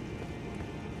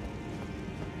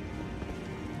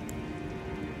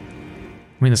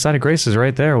 I mean, the Side of Grace is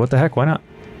right there. What the heck? Why not?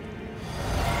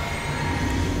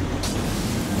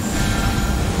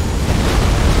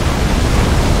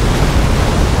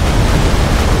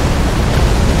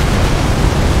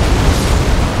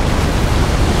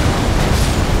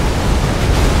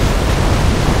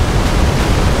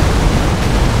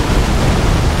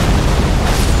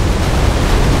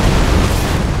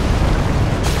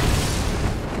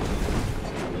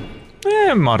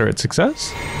 Moderate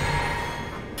success.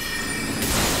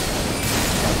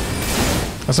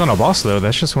 That's not a boss though,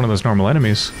 that's just one of those normal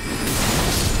enemies.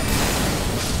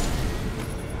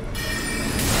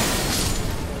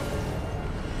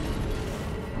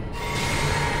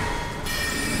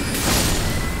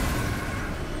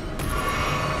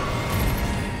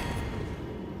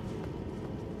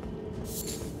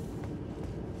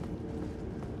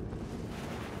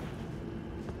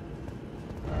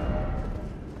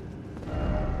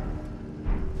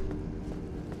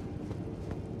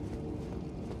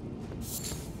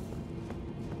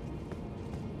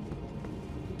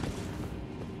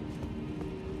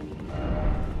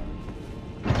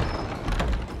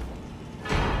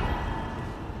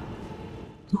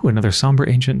 Ooh, another somber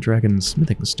ancient dragon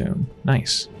smithing stone.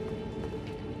 Nice.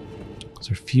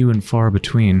 Those are few and far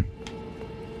between.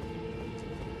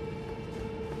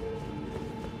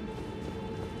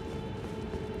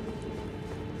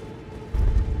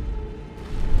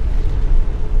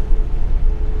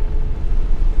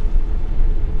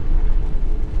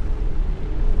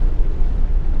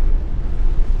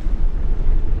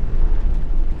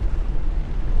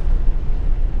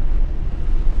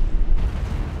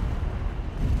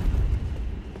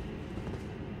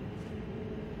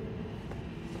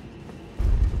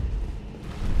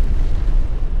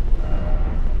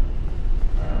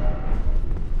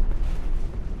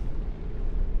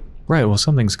 Right, well,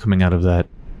 something's coming out of that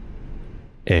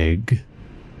egg.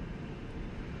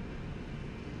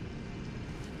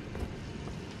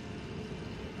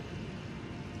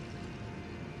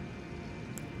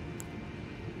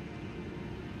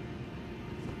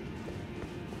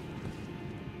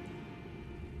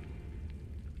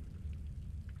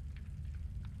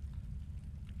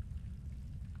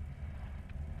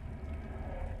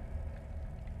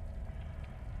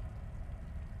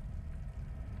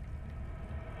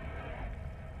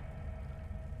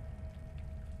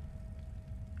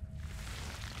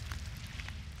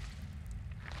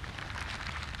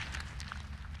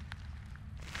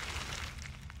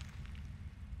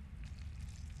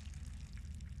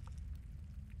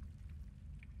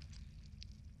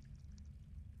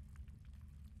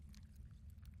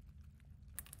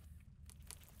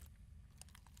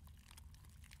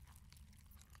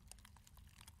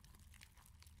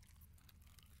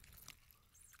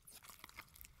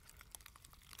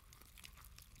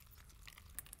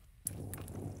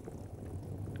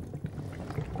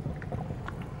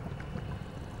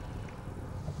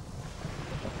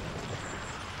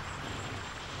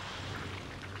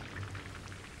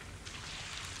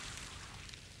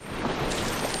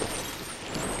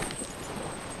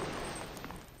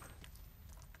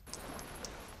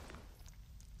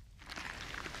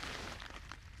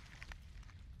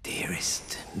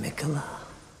 Dearest Mikola,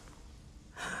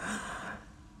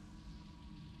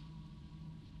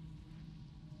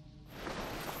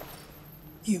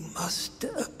 you must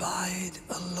abide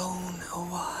alone a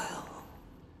while.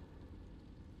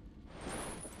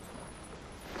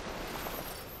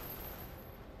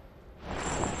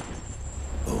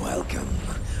 Welcome,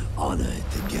 honored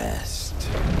guest,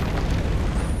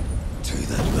 to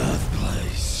the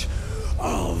birthplace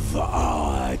of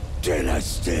our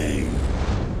dynasty.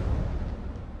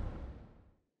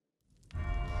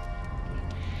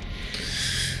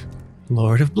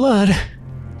 Lord of Blood.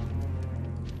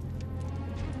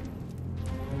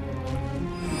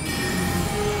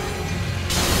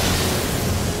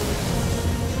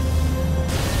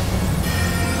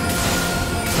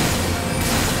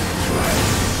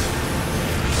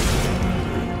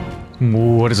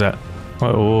 What is that?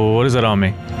 What is that on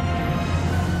me?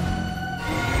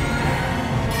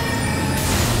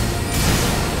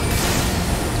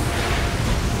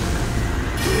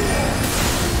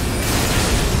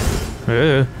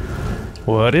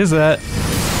 What is that?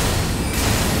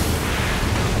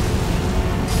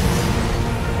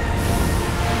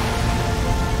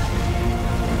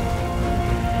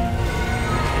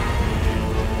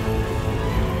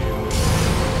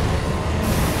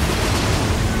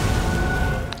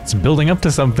 It's building up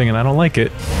to something and I don't like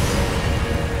it.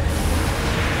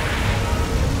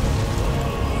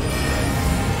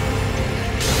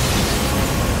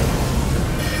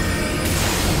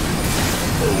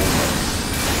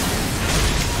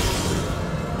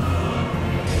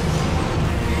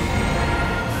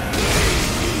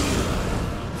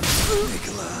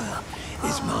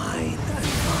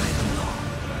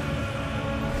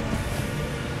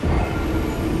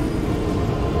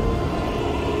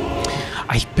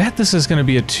 I bet this is going to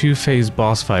be a two-phase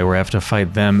boss fight where I have to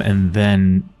fight them and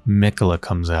then Mikola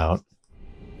comes out.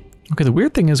 Okay, the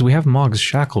weird thing is we have Mohg's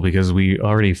shackle because we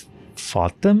already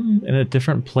fought them in a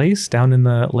different place down in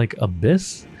the, like,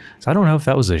 abyss. So I don't know if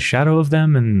that was a shadow of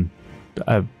them, and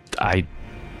I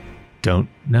don't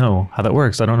know how that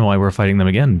works. I don't know why we're fighting them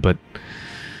again, but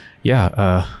yeah,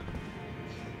 oh,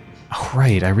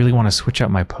 right, I really want to switch out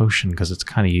my potion because it's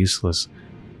kind of useless.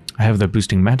 I have the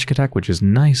boosting magic attack, which is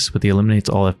nice, but the eliminates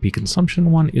all FP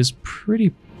consumption one is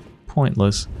pretty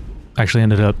pointless. Actually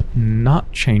ended up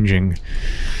not changing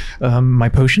my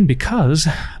potion because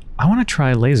I want to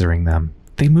try lasering them.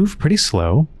 They move pretty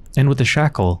slow, and with the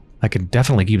shackle, I can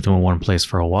definitely keep them in one place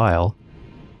for a while.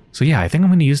 So yeah, I think I'm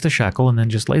going to use the shackle and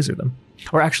then just laser them.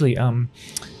 Or actually, I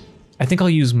think I'll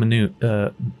use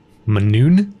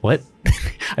Manoon? What?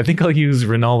 I think I'll use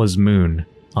Renala's Moon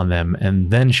on them,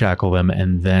 and then shackle them,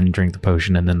 and then drink the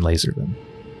potion, and then laser them.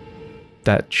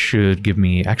 that should give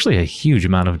me actually a huge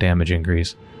amount of damage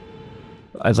increase.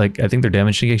 I think their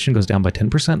damage negation goes down by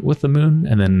 10% with the moon,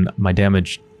 and then my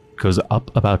damage goes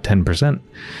up about 10%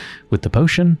 with the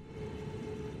potion.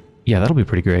 Yeah, that'll be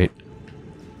pretty great.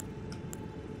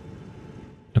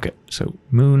 Okay, so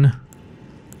moon.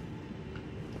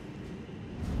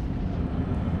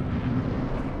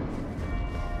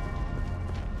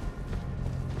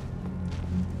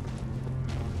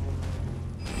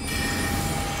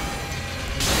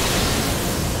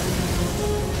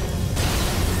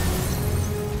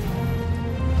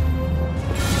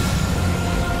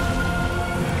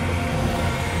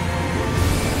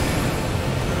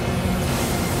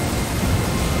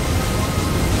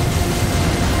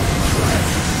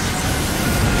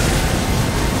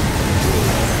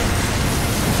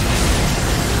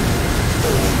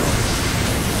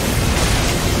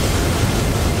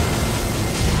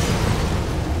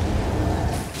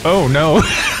 Oh no.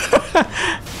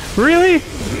 Really?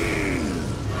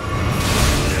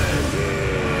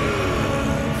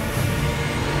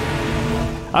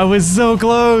 I was so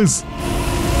close.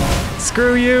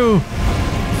 Screw you.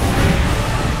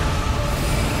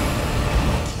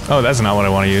 Oh, that's not what I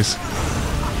want to use.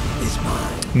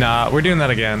 Nah, we're doing that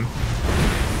again.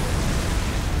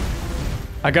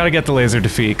 I gotta get the laser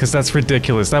defeat, because that's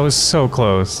ridiculous. That was so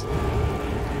close.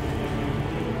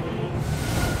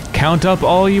 Count up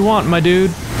all you want, my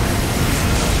dude.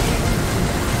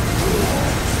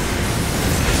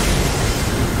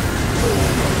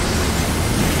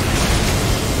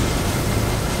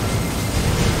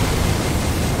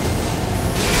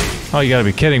 Oh, you gotta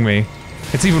be kidding me.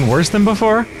 It's even worse than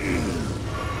before?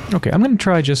 Okay, I'm gonna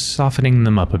try just softening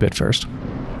them up a bit first.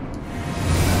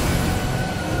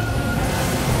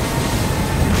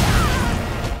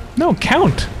 No,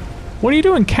 count! What are you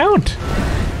doing? Count!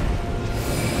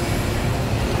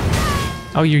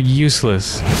 Oh, you're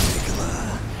useless.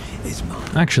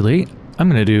 Actually, I'm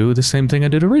gonna do the same thing I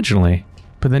did originally,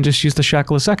 but then just use the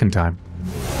shackle a second time.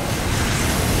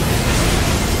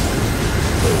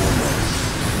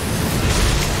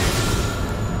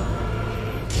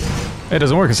 It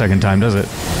doesn't work a second time, does it?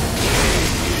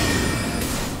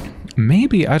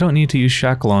 Maybe I don't need to use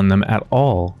shackle on them at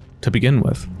all to begin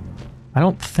with. I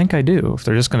don't think I do. If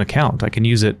they're just gonna count, I can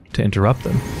use it to interrupt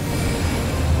them.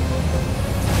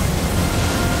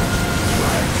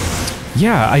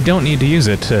 Yeah, I don't need to use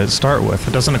it to start with.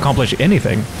 It doesn't accomplish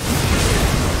anything.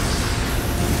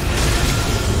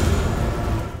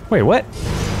 Wait, what?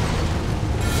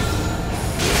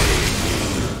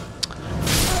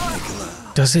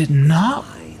 Does it not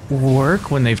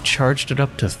work when they've charged it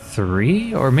up to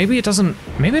 3? Or maybe it doesn't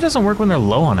work when they're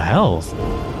low on health.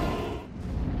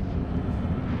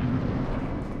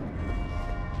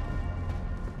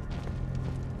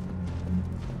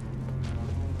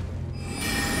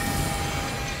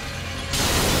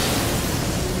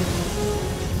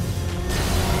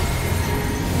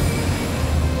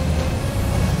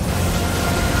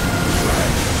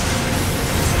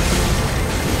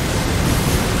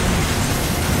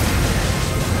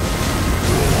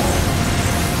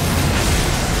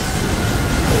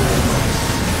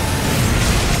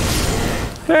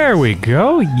 There we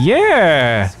go,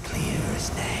 yeah!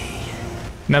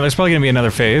 Now there's probably gonna be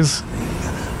another phase.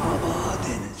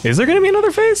 Is there gonna be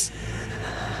another phase?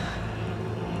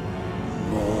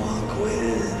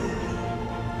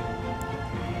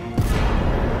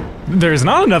 There's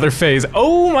not another phase.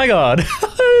 Oh my god.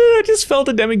 I just felt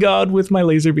a demigod with my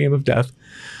laser beam of death.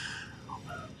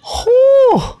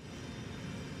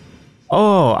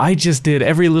 Oh, I just did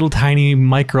every little tiny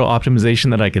micro optimization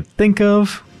that I could think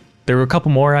of. There were a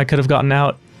couple more I could have gotten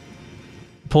out,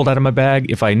 pulled out of my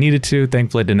bag if I needed to.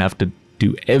 Thankfully, I didn't have to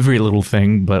do every little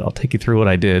thing, but I'll take you through what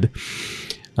I did.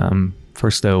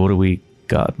 First, though, what do we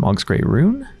got? Mog's Great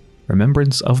Rune,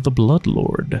 Remembrance of the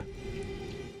Bloodlord,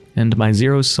 and my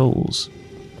 0 souls.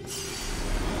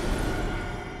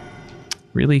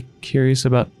 Really curious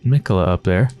about Mikola up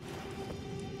there.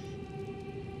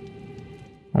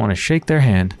 I want to shake their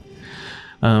hand.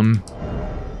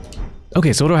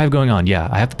 Okay, so what do I have going on? Yeah,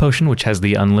 I have the potion, which has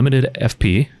the unlimited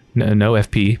FP. No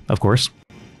FP, of course.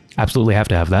 Absolutely have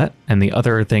to have that. And the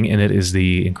other thing in it is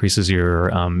the increases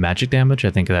your magic damage. I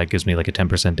think that gives me like a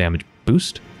 10% damage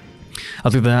boost.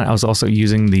 Other than that, I was also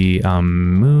using the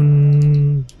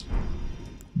moon...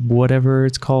 whatever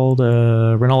it's called,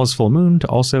 Renala's Full Moon to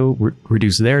also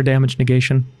reduce their damage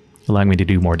negation, allowing me to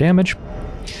do more damage.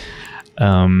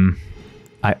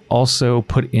 I also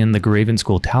put in the Graven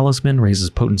School Talisman, raises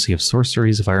potency of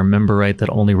sorceries. If I remember right, that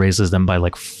only raises them by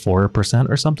like 4%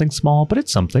 or something small, but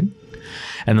it's something.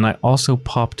 And then I also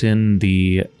popped in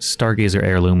the Stargazer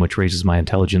heirloom, which raises my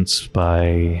intelligence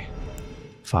by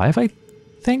 5, I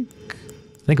think.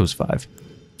 I think it was 5.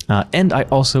 And I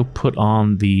also put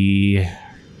on the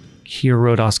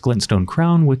Hierodos Glintstone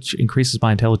Crown, which increases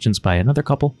my intelligence by another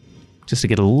couple, just to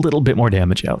get a little bit more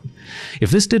damage out.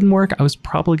 If this didn't work, I was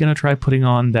probably going to try putting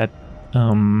on that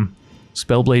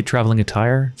Spellblade Traveling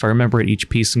Attire. If I remember it, each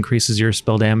piece increases your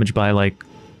spell damage by like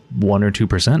 1 or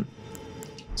 2%.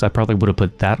 So I probably would have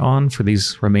put that on for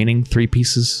these remaining 3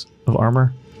 pieces of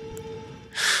armor.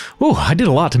 Oh, I did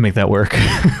a lot to make that work.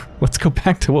 Let's go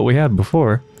back to what we had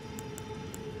before.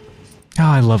 Oh,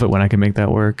 I love it when I can make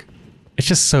that work. It's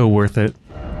just so worth it.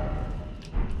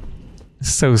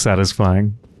 It's so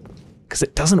satisfying. Because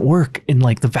it doesn't work in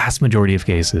like the vast majority of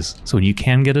cases. So when you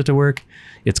can get it to work,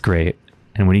 it's great.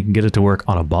 And when you can get it to work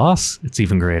on a boss, it's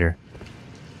even greater.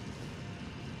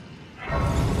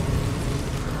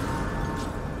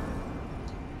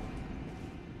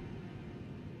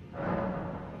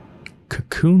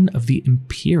 Cocoon of the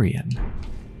Empyrean.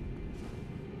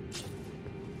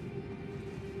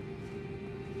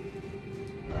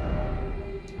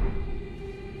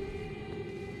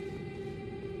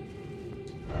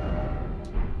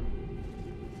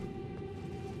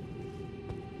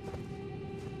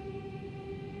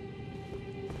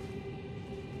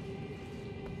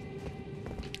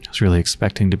 I was really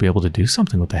expecting to be able to do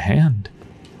something with the hand.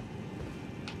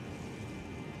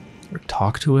 Or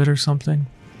talk to it or something.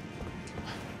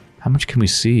 How much can we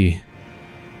see?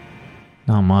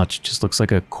 Not much. Just looks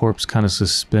like a corpse kind of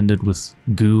suspended with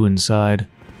goo inside.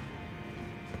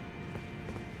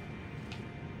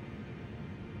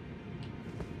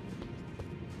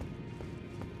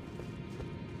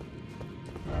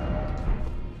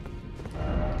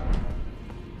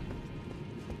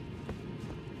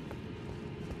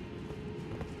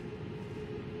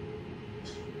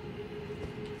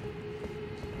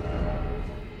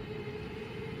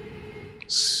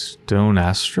 Stone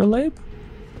astrolabe?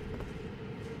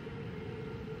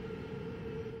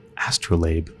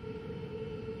 Astrolabe.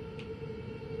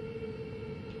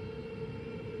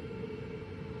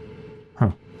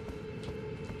 Huh.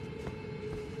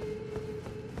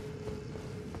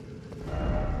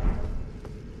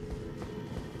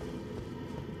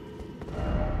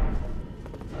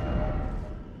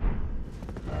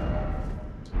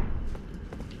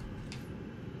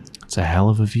 It's a hell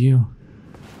of a view.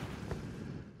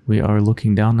 We are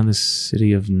looking down on the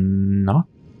city of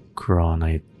Nokron,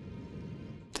 I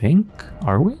think?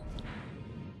 Are we?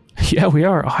 Yeah, we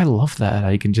are. Oh, I love that.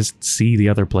 I can just see the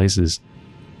other places.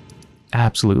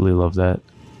 Absolutely love that.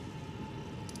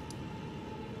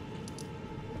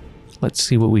 Let's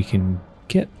see what we can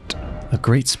get. A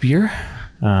great spear.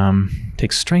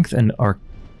 Takes strength and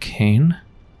arcane.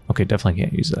 Okay, definitely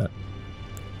can't use that.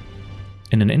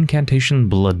 And an incantation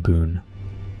blood boon.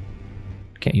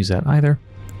 Can't use that either.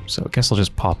 So I guess I'll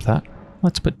just pop that.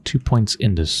 Let's put 2 points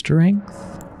into strength,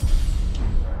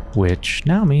 which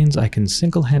now means I can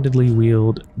single-handedly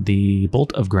wield the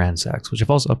Bolt of Grandsax, which I've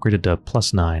also upgraded to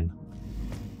 +9.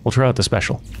 We'll try out the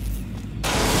special.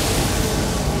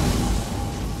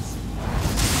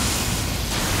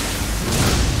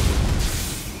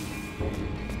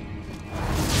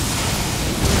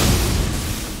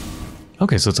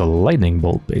 Okay, so it's a lightning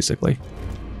bolt, basically.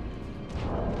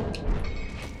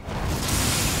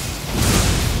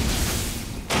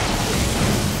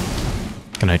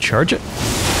 Can I charge it?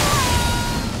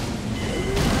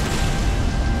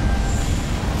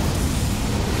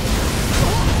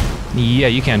 Yeah,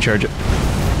 you can charge it.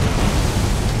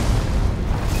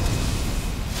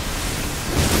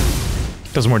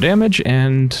 Does more damage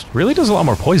and really does a lot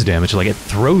more poise damage. Like, it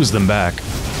throws them back.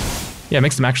 Yeah, it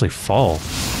makes them actually fall.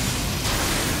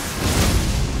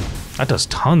 That does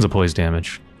tons of poise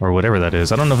damage, or whatever that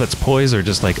is. I don't know if that's poise or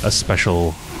just like a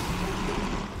special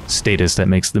status that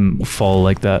makes them fall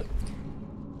like that.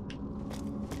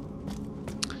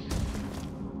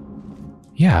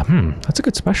 Yeah, that's a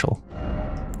good special.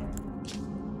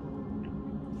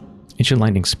 Ancient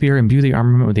Lightning Spear. Imbue the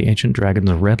armament with the Ancient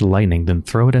Dragon's red lightning, then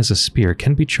throw it as a spear.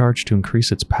 Can be charged to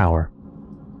increase its power.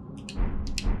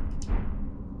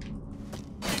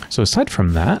 So aside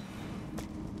from that,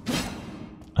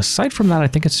 I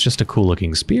think it's just a cool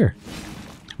looking spear.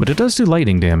 But it does do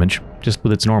lightning damage, just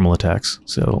with its normal attacks,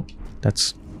 so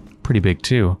that's pretty big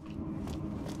too.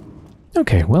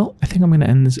 Okay, well, I think I'm going to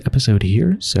end this episode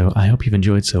here, so I hope you've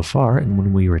enjoyed so far, and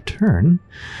when we return,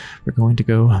 we're going to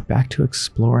go back to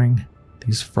exploring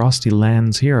these frosty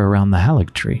lands here around the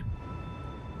Halig Tree.